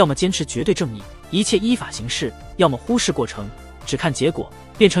要么坚持绝对正义，一切依法行事，要么忽视过程，只看结果，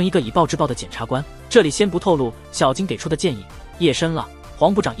变成一个以暴制暴的检察官。这里先不透露小金给出的建议。夜深了，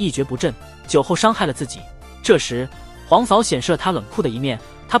黄部长一蹶不振，酒后伤害了自己。这时黄嫂显示了她冷酷的一面，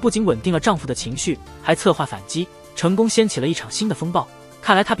她不仅稳定了丈夫的情绪，还策划反击，成功掀起了一场新的风暴。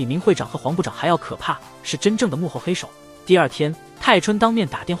看来她比明会长和黄部长还要可怕，是真正的幕后黑手。第二天，泰春当面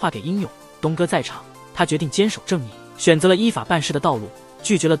打电话给英勇，东哥在场，他决定坚守正义，选择了依法办事的道路，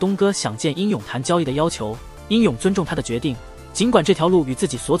拒绝了东哥想见英勇谈交易的要求。英勇尊重他的决定，尽管这条路与自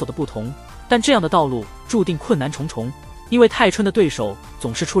己所走的不同，但这样的道路注定困难重重，因为泰春的对手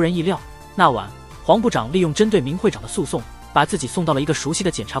总是出人意料。那晚，黄部长利用针对明会长的诉讼，把自己送到了一个熟悉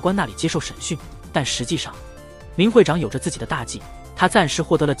的检察官那里接受审讯。但实际上，明会长有着自己的大计，他暂时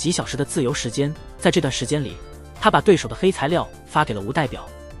获得了几小时的自由时间。在这段时间里，他把对手的黑材料发给了吴代表，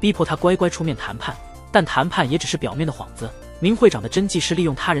逼迫他乖乖出面谈判。但谈判也只是表面的幌子。明会长的真计是利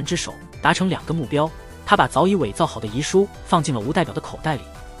用他人之手达成2个目标。他把早已伪造好的遗书放进了吴代表的口袋里，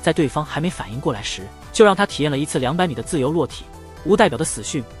在对方还没反应过来时，就让他体验了一次200米的自由落体。吴代表的死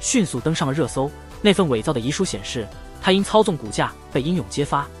讯迅速登上了热搜。那份伪造的遗书显示，他因操纵股价被英勇揭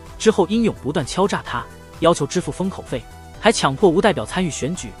发，之后英勇不断敲诈他，要求支付封口费，还强迫吴代表参与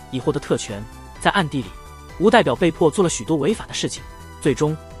选举以获得特权。在暗地里，吴代表被迫做了许多违法的事情。最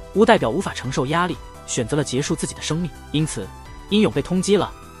终，吴代表无法承受压力，选择了结束自己的生命。因此，英勇被通缉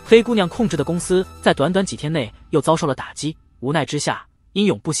了。黑姑娘控制的公司在短短几天内又遭受了打击。无奈之下，英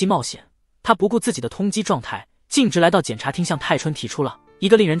勇不惜冒险，他不顾自己的通缉状态，径直来到检察厅，向泰春提出了一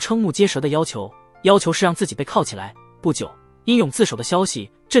个令人瞠目结舌的要求，要求是让自己被铐起来。不久，英勇自首的消息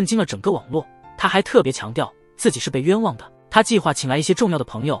震惊了整个网络。他还特别强调自己是被冤枉的。他计划请来一些重要的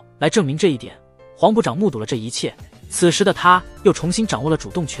朋友来证明这一点。黄部长目睹了这一切，此时的他又重新掌握了主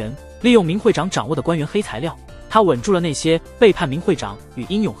动权，利用明会长掌握的官员黑材料，他稳住了那些背叛明会长与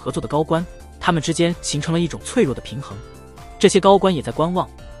英勇合作的高官，他们之间形成了一种脆弱的平衡。这些高官也在观望，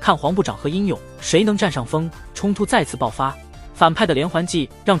看黄部长和英勇谁能占上风。冲突再次爆发，反派的连环计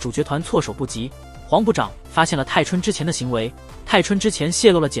让主角团措手不及。黄部长发现了泰春之前的行为，泰春之前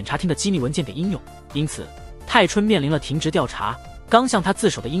泄露了检察厅的机密文件给英勇，因此泰春面临了停职调查。刚向他自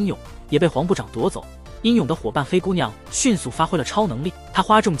首的英勇也被黄部长夺走。英勇的伙伴黑姑娘迅速发挥了超能力，她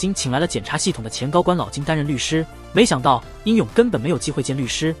花重金请来了检察系统的前高官老金担任律师。没想到英勇根本没有机会见律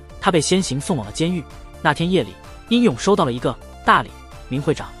师，他被先行送往了监狱。那天夜里，英勇收到了一个大礼，明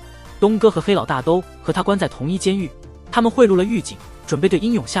会长、东哥和黑老大都和他关在同一监狱。他们贿赂了狱警，准备对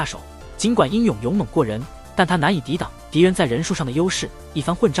英勇下手。尽管英勇勇猛过人，但他难以抵挡敌人在人数上的优势。一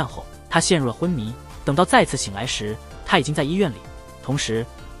番混战后，他陷入了昏迷。等到再次醒来时，他已经在医院里。同时，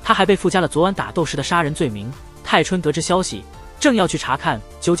他还被附加了昨晚打斗时的杀人罪名。泰春得知消息，正要去查看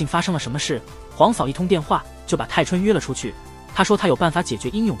究竟发生了什么事。黄嫂一通电话就把泰春约了出去。他说他有办法解决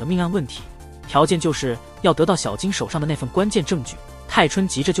英勇的命案问题，条件就是要得到小金手上的那份关键证据。泰春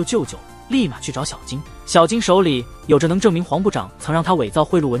急着就舅舅，立马去找小金。小金手里有着能证明黄部长曾让他伪造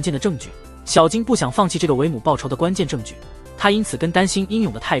贿赂文件的证据。小金不想放弃这个为母报仇的关键证据，他因此跟担心英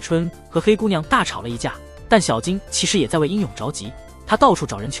勇的泰春和黑姑娘大吵了一架。但小金其实也在为英勇着急，他到处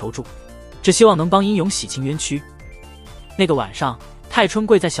找人求助，只希望能帮英勇洗清冤屈。那个晚上，泰春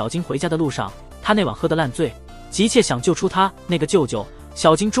跪在小金回家的路上，他那晚喝得烂醉，急切想救出他那个舅舅。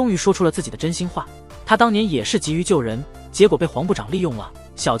小金终于说出了自己的真心话，他当年也是急于救人，结果被黄部长利用了。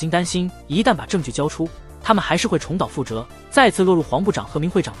小金担心一旦把证据交出，他们还是会重蹈覆辙，再次落入黄部长和明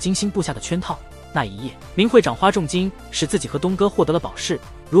会长精心布下的圈套。那一夜，明会长花重金使自己和东哥获得了保释，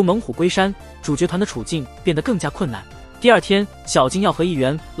如猛虎归山，主角团的处境变得更加困难。第二天，小金要和议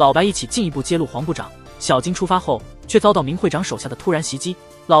员老白一起进一步揭露黄部长。小金出发后，却遭到明会长手下的突然袭击，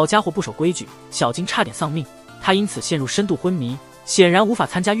老家伙不守规矩，小金差点丧命，他因此陷入深度昏迷，显然无法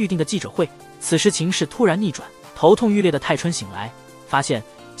参加预定的记者会。此时情势突然逆转，头痛欲裂的泰春醒来，发现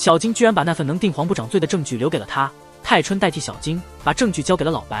小金居然把那份能定黄部长罪的证据留给了他。泰春代替小金把证据交给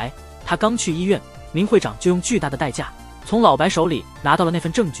了老白，他刚去医院，明会长就用巨大的代价从老白手里拿到了那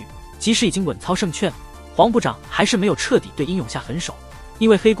份证据。即使已经稳操胜券，黄部长还是没有彻底对英勇下狠手，因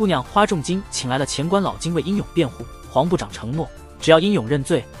为黑姑娘花重金请来了前官老金为英勇辩护。黄部长承诺，只要英勇认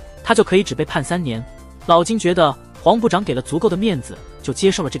罪，他就可以只被判3年。老金觉得黄部长给了足够的面子，就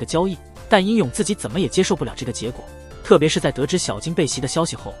接受了这个交易。但英勇自己怎么也接受不了这个结果，特别是在得知小金被袭的消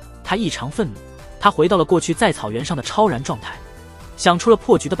息后，他异常愤怒。他回到了过去在草原上的超然状态，想出了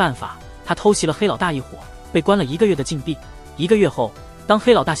破局的办法。他偷袭了黑老大一伙，被关了1个月的禁闭。1个月后，当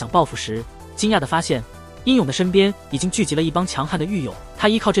黑老大想报复时，惊讶地发现英勇的身边已经聚集了一帮强悍的狱友。他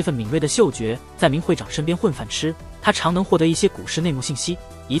依靠这份敏锐的嗅觉，在明会长身边混饭吃。他常能获得一些股市内幕信息。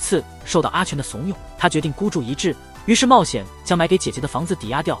一次受到阿全的怂恿，他决定孤注一掷，于是冒险将买给姐姐的房子抵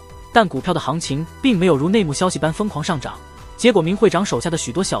押掉。但股票的行情并没有如内幕消息般疯狂上涨，结果明会长手下的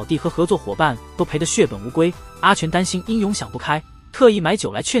许多小弟和合作伙伴都赔得血本无归。阿全担心英勇想不开，特意买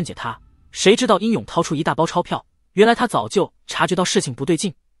酒来劝解他。谁知道英勇掏出一大包钞票，原来他早就察觉到事情不对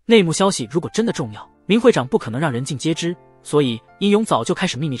劲。内幕消息如果真的重要，明会长不可能让人尽皆知，所以英勇早就开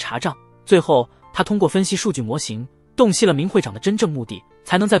始秘密查账。最后他通过分析数据模型，洞悉了明会长的真正目的，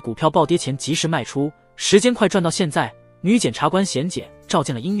才能在股票暴跌前及时卖出。时间快转到现在，女检察官贤姐召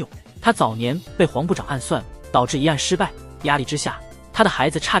见了英勇。她早年被黄部长暗算，导致一案失败，压力之下，她的孩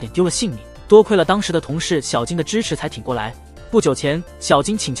子差点丢了性命。多亏了当时的同事小金的支持才挺过来。不久前，小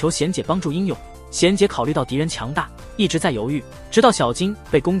金请求贤姐帮助英勇，贤姐考虑到敌人强大，一直在犹豫，直到小金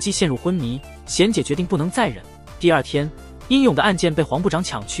被攻击陷入昏迷，贤姐决定不能再忍。第二天，英勇的案件被黄部长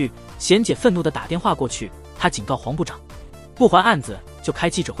抢去，贤姐愤怒地打电话过去，她警告黄部长，不还案子就开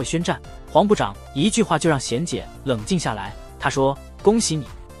记者会宣战。黄部长一句话就让贤姐冷静下来，他说：“恭喜你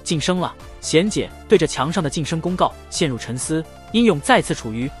晋升了。”贤姐对着墙上的晋升公告陷入沉思。英勇再次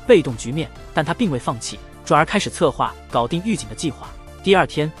处于被动局面，但他并未放弃，转而开始策划搞定狱警的计划。第二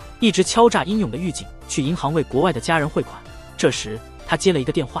天，一直敲诈英勇的狱警去银行为国外的家人汇款。这时他接了一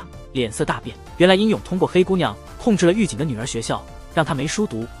个电话，脸色大变。原来英勇通过黑姑娘控制了狱警的女儿学校，让他没书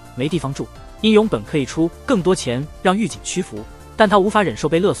读，没地方住。英勇本可以出更多钱让狱警屈服，但他无法忍受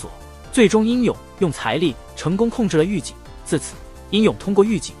被勒索。最终英勇用财力成功控制了狱警。自此，英勇通过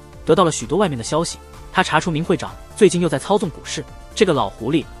狱警得到了许多外面的消息。他查出明会长最近又在操纵股市，这个老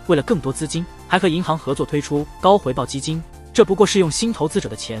狐狸为了更多资金，还和银行合作推出高回报基金，这不过是用新投资者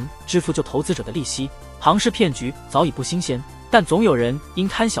的钱支付旧投资者的利息。庞氏骗局早已不新鲜，但总有人因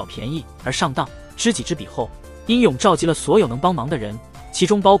贪小便宜而上当。知己知彼后，英勇召集了所有能帮忙的人，其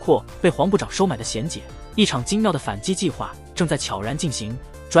中包括被黄部长收买的贤姐。一场精妙的反击计划正在悄然进行。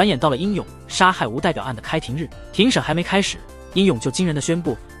转眼到了英勇杀害吴代表案的开庭日，庭审还没开始，英勇就惊人的宣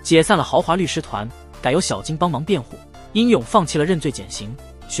布解散了豪华律师团，改由小金帮忙辩护。英勇放弃了认罪减刑，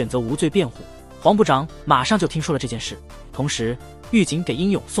选择无罪辩护。黄部长马上就听说了这件事，同时狱警给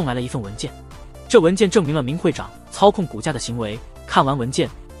英勇送来了一份文件，这文件证明了明会长操控股价的行为。看完文件，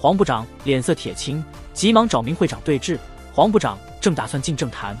黄部长脸色铁青，急忙找明会长对质。黄部长正打算进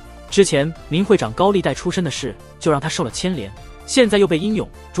政坛，之前明会长高利贷出身的事就让他受了牵连，现在又被英勇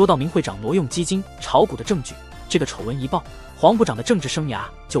捉到明会长挪用基金炒股的证据，这个丑闻一爆，黄部长的政治生涯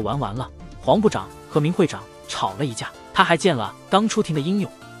就完了。黄部长和明会长吵了一架，他还见了刚出庭的英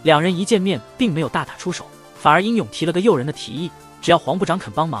勇，两人一见面并没有大打出手，反而英勇提了个诱人的提议，只要黄部长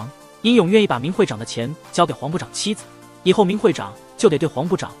肯帮忙，英勇愿意把明会长的钱交给黄部长妻子，以后明会长就得对黄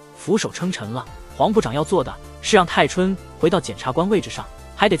部长俯首称臣了。黄部长要做的是让泰春回到检察官位置上，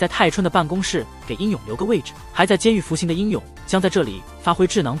还得在泰春的办公室给英勇留个位置。还在监狱服刑的英勇将在这里发挥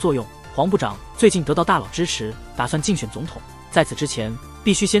智囊作用。黄部长最近得到大佬支持，打算竞选总统，在此之前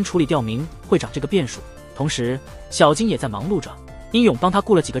必须先处理掉明会长这个变数。同时小金也在忙碌着，英勇帮他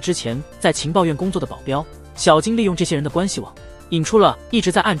雇了几个之前在情报院工作的保镖。小金利用这些人的关系网，引出了一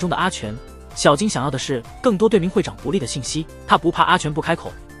直在暗中的阿全。小金想要的是更多对明会长不利的信息，他不怕阿全不开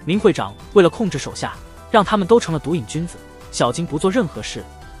口。明会长为了控制手下，让他们都成了毒瘾君子，小金不做任何事，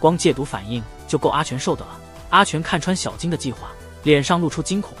光戒毒反应就够阿全受的了。阿全看穿小金的计划，脸上露出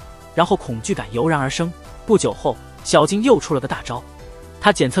惊恐，然后恐惧感油然而生。不久后，小金又出了个大招，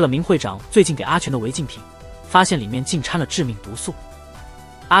他检测了明会长最近给阿全的违禁品，发现里面竟掺了致命毒素。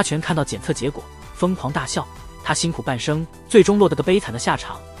阿全看到检测结果，疯狂大笑，他辛苦半生，最终落得个悲惨的下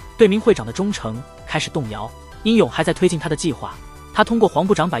场，对明会长的忠诚开始动摇。英勇还在推进他的计划，他通过黄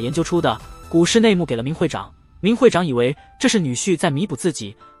部长把研究出的股市内幕给了明会长，明会长以为这是女婿在弥补自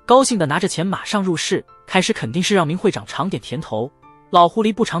己，高兴的拿着钱马上入市，开始肯定是让明会长尝点甜头，老狐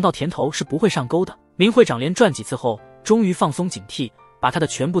狸不尝到甜头是不会上钩的。明会长连转几次后，终于放松警惕，把他的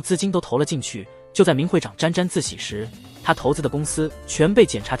全部资金都投了进去。就在明会长沾沾自喜时，他投资的公司全被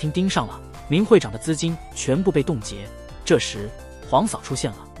检察厅盯上了，明会长的资金全部被冻结。这时黄嫂出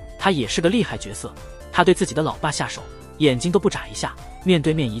现了，她也是个厉害角色，她对自己的老爸下手，眼睛都不眨一下，面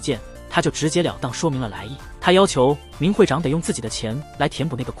对面一见，他就直截了当说明了来意。他要求明会长得用自己的钱来填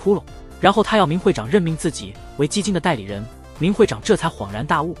补那个窟窿，然后他要明会长任命自己为基金的代理人。明会长这才恍然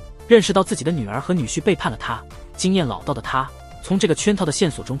大悟，认识到自己的女儿和女婿背叛了他。经验老道的他从这个圈套的线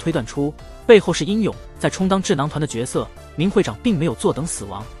索中推断出，背后是英勇在充当智囊团的角色。明会长并没有坐等死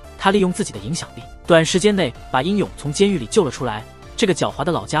亡，他利用自己的影响力，短时间内把英勇从监狱里救了出来。这个狡猾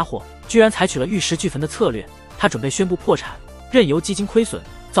的老家伙居然采取了玉石俱焚的策略，他准备宣布破产，任由基金亏损，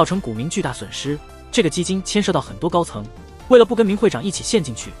造成股民巨大损失。这个基金牵涉到很多高层，为了不跟明会长一起陷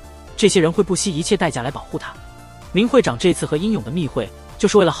进去，这些人会不惜一切代价来保护他。明会长这次和英勇的密会，就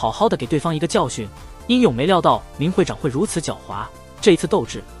是为了好好的给对方一个教训。英勇没料到明会长会如此狡猾，这一次斗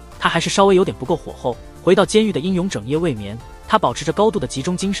志他还是稍微有点不够火候。回到监狱的英勇整夜未眠，他保持着高度的集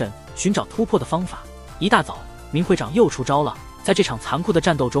中精神，寻找突破的方法。一大早，明会长又出招了。在这场残酷的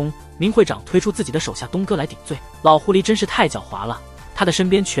战斗中，明会长推出自己的手下东哥来顶罪。老狐狸真是太狡猾了，他的身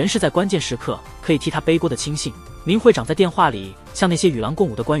边全是在关键时刻可以替他背锅的亲信。明会长在电话里向那些与狼共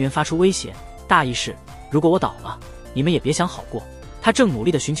舞的官员发出威胁，大意是如果我倒了，你们也别想好过。他正努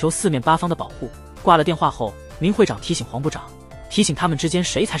力地寻求四面八方的保护。挂了电话后，明会长提醒黄部长，提醒他们之间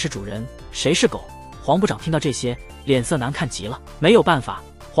谁才是主人，谁是狗。黄部长听到这些，脸色难看极了。没有办法，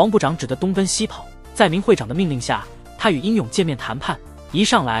黄部长只得东奔西跑。在明会长的命令下，他与英勇见面谈判。一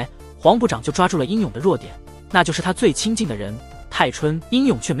上来，黄部长就抓住了英勇的弱点，那就是他最亲近的人泰春。英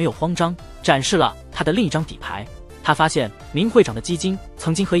勇却没有慌张，展示了他的另一张底牌。他发现明会长的基金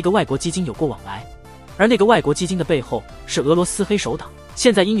曾经和一个外国基金有过往来，而那个外国基金的背后是俄罗斯黑手党。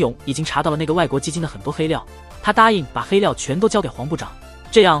现在英勇已经查到了那个外国基金的很多黑料，他答应把黑料全都交给黄部长，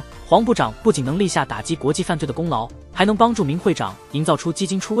这样黄部长不仅能立下打击国际犯罪的功劳，还能帮助明会长营造出基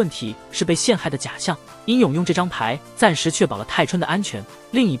金出问题是被陷害的假象。英勇用这张牌暂时确保了泰春的安全。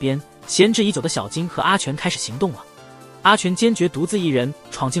另一边，闲置已久的小金和阿全开始行动了。阿全坚决独自一人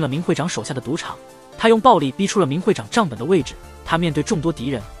闯进了明会长手下的赌场，他用暴力逼出了明会长账本的位置。他面对众多敌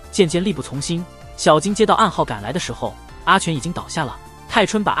人，渐渐力不从心。小金接到暗号赶来的时候，阿全已经倒下了。泰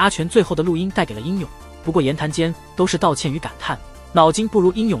春把阿全最后的录音带给了英勇，不过言谈间都是道歉与感叹。脑筋不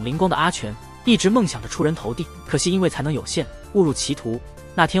如英勇灵光的阿全一直梦想着出人头地，可惜因为才能有限，误入歧途。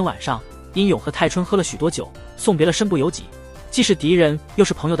那天晚上，英勇和泰春喝了许多酒，送别了身不由己。既是敌人又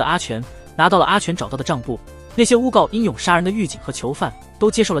是朋友的阿全拿到了阿全找到的账簿，那些诬告英勇杀人的狱警和囚犯都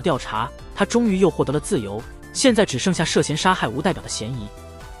接受了调查，他终于又获得了自由。现在只剩下涉嫌杀害吴代表的嫌疑。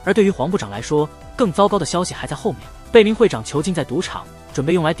而对于黄部长来说，更糟糕的消息还在后面。被明会长囚禁在赌场，准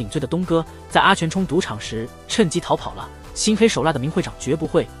备用来顶罪的东哥，在阿全冲赌场时趁机逃跑了。心黑手辣的明会长绝不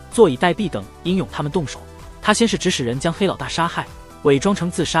会坐以待毙等英勇他们动手，他先是指使人将黑老大杀害，伪装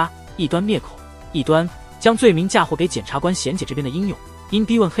成自杀，一端灭口，一端将罪名嫁祸给检察官贤姐这边的英勇。因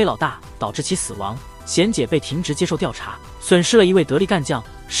逼问黑老大导致其死亡，贤姐被停职接受调查，损失了一位得力干将。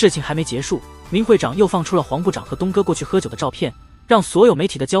事情还没结束，明会长又放出了黄部长和东哥过去喝酒的照片，让所有媒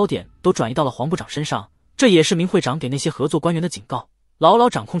体的焦点都转移到了黄部长身上。这也是明会长给那些合作官员的警告，牢牢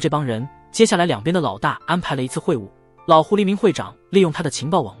掌控这帮人。接下来两边的老大安排了一次会晤，老狐狸明会长利用他的情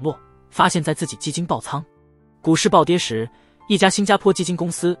报网络，发现在自己基金爆仓，股市暴跌时，一家新加坡基金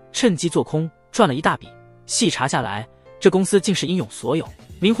公司趁机做空，赚了一大笔。细查下来，这公司竟是英勇所有。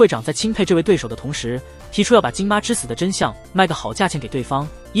明会长在钦佩这位对手的同时，提出要把金妈之死的真相卖个好价钱给对方，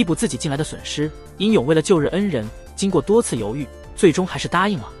弥补自己近来的损失。英勇为了救日恩人，经过多次犹豫，最终还是答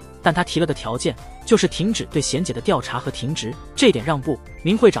应了。但他提了个条件，就是停止对贤姐的调查和停职。这点让步，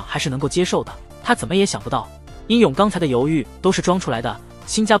明会长还是能够接受的。他怎么也想不到，英勇刚才的犹豫都是装出来的。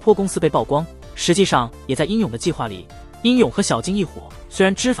新加坡公司被曝光，实际上也在英勇的计划里。英勇和小金一伙虽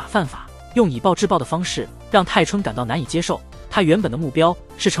然知法犯法，用以暴制暴的方式让泰春感到难以接受。他原本的目标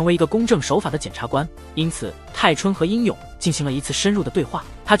是成为一个公正守法的检察官，因此泰春和英勇进行了一次深入的对话。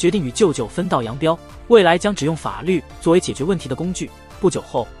他决定与舅舅分道扬镳，未来将只用法律作为解决问题的工具。不久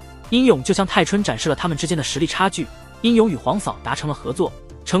后，英勇就向泰春展示了他们之间的实力差距。英勇与黄嫂达成了合作，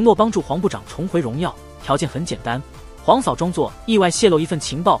承诺帮助黄部长重回荣耀，条件很简单。黄嫂装作意外泄露一份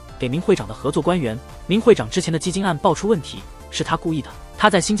情报给明会长的合作官员，明会长之前的基金案爆出问题，是他故意的。他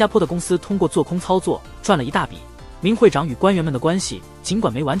在新加坡的公司通过做空操作赚了一大笔。明会长与官员们的关系尽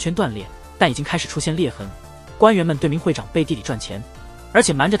管没完全断裂，但已经开始出现裂痕。官员们对明会长背地里赚钱，而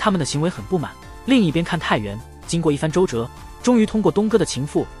且瞒着他们的行为很不满。另一边看太原，经过一番周折，终于通过东哥的情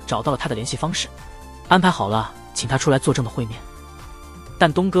妇找到了他的联系方式，安排好了请他出来作证的会面。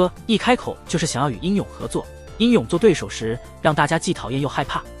但东哥一开口就是想要与英勇合作。英勇做对手时让大家既讨厌又害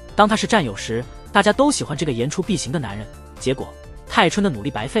怕，当他是战友时大家都喜欢这个言出必行的男人。结果泰春的努力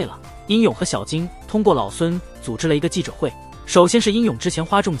白费了。英勇和小金通过老孙组织了一个记者会，首先是英勇之前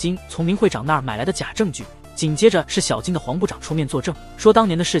花重金从明会长那儿买来的假证据，紧接着是小金的黄部长出面作证，说当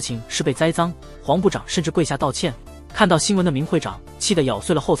年的事情是被栽赃。黄部长甚至跪下道歉。看到新闻的明会长气得咬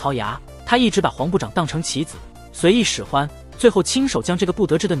碎了后槽牙，他一直把黄部长当成棋子，随意使唤，最后亲手将这个不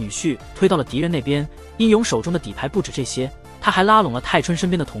得志的女婿推到了敌人那边。英勇手中的底牌不止这些，他还拉拢了泰春身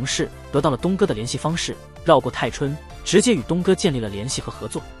边的同事，得到了东哥的联系方式，绕过泰春，直接与东哥建立了联系和合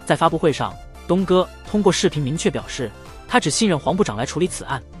作。在发布会上，东哥通过视频明确表示，他只信任黄部长来处理此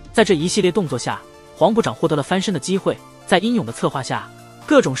案。在这一系列动作下，黄部长获得了翻身的机会。在英勇的策划下，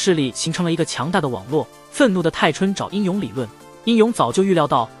各种势力形成了一个强大的网络。愤怒的泰春找英勇理论，英勇早就预料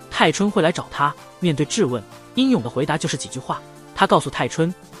到泰春会来找他。面对质问，英勇的回答就是几句话。他告诉泰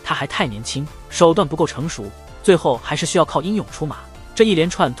春，他还太年轻，手段不够成熟，最后还是需要靠英勇出马。这一连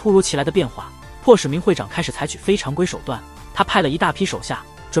串突如其来的变化，迫使明会长开始采取非常规手段。他派了一大批手下，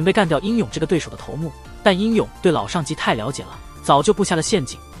准备干掉英勇这个对手的头目。但英勇对老上级太了解了，早就布下了陷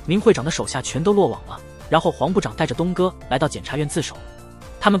阱，明会长的手下全都落网了。然后黄部长带着东哥来到检察院自首，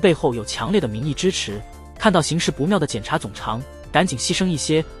他们背后有强烈的民意支持。看到形势不妙的检察总长赶紧牺牲一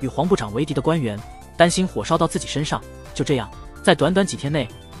些与黄部长为敌的官员，担心火烧到自己身上。就这样，在短短几天内，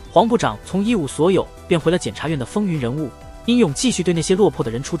黄部长从一无所有变回了检察院的风云人物。英勇继续对那些落魄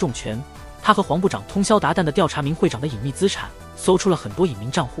的人出重拳，他和黄部长通宵达旦地调查明会长的隐秘资产，搜出了很多隐名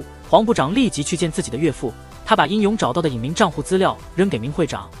账户。黄部长立即去见自己的岳父，他把英勇找到的隐名账户资料扔给明会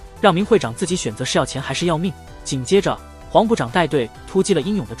长，让明会长自己选择是要钱还是要命。紧接着，黄部长带队突击了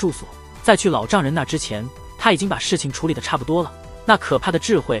英勇的住所。在去老丈人那之前，他已经把事情处理得差不多了。那可怕的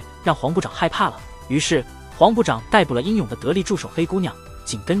智慧让黄部长害怕了，于是黄部长逮捕了英勇的得力助手黑姑娘，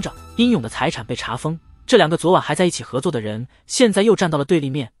紧跟着英勇的财产被查封。这两个昨晚还在一起合作的人，现在又站到了对立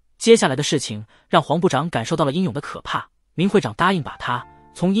面。接下来的事情让黄部长感受到了英勇的可怕。明会长答应把他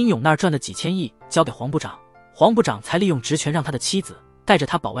从英勇那儿赚的几千亿交给黄部长，黄部长才利用职权让他的妻子带着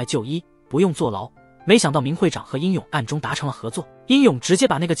他保外就医，不用坐牢。没想到明会长和英勇暗中达成了合作，英勇直接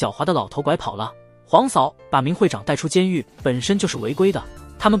把那个狡猾的老头拐跑了。黄嫂把明会长带出监狱本身就是违规的，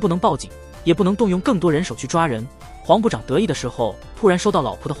他们不能报警，也不能动用更多人手去抓人。黄部长得意的时候，突然收到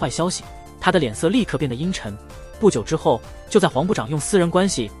老婆的坏消息，他的脸色立刻变得阴沉。不久之后，就在黄部长用私人关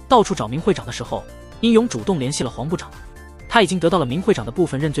系到处找明会长的时候，英勇主动联系了黄部长。他已经得到了明会长的部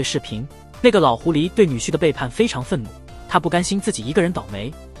分认罪视频。那个老狐狸对女婿的背叛非常愤怒，他不甘心自己一个人倒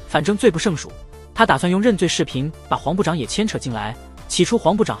霉，反正罪不胜数，他打算用认罪视频把黄部长也牵扯进来。起初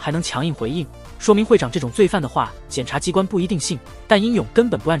黄部长还能强硬回应，说明会长这种罪犯的话检察机关不一定信，但英勇根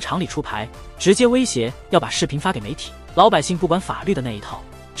本不按常理出牌，直接威胁要把视频发给媒体。老百姓不管法律的那一套，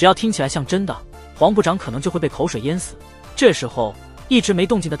只要听起来像真的，黄部长可能就会被口水淹死。这时候一直没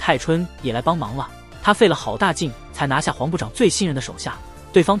动静的泰春也来帮忙了，他费了好大劲才拿下黄部长最信任的手下，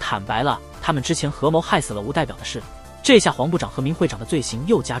对方坦白了他们之前合谋害死了吴代表的事。这下黄部长和明会长的罪行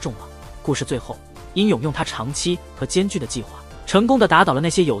又加重了。故事最后，英勇用他长期和艰巨的计划，成功的打倒了那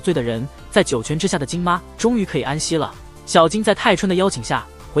些有罪的人，在九泉之下的金妈终于可以安息了。小金在泰春的邀请下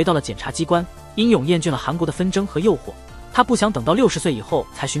回到了检察机关。英勇厌倦了韩国的纷争和诱惑，他不想等到60岁以后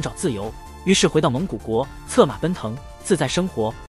才寻找自由，于是回到蒙古国，策马奔腾，自在生活。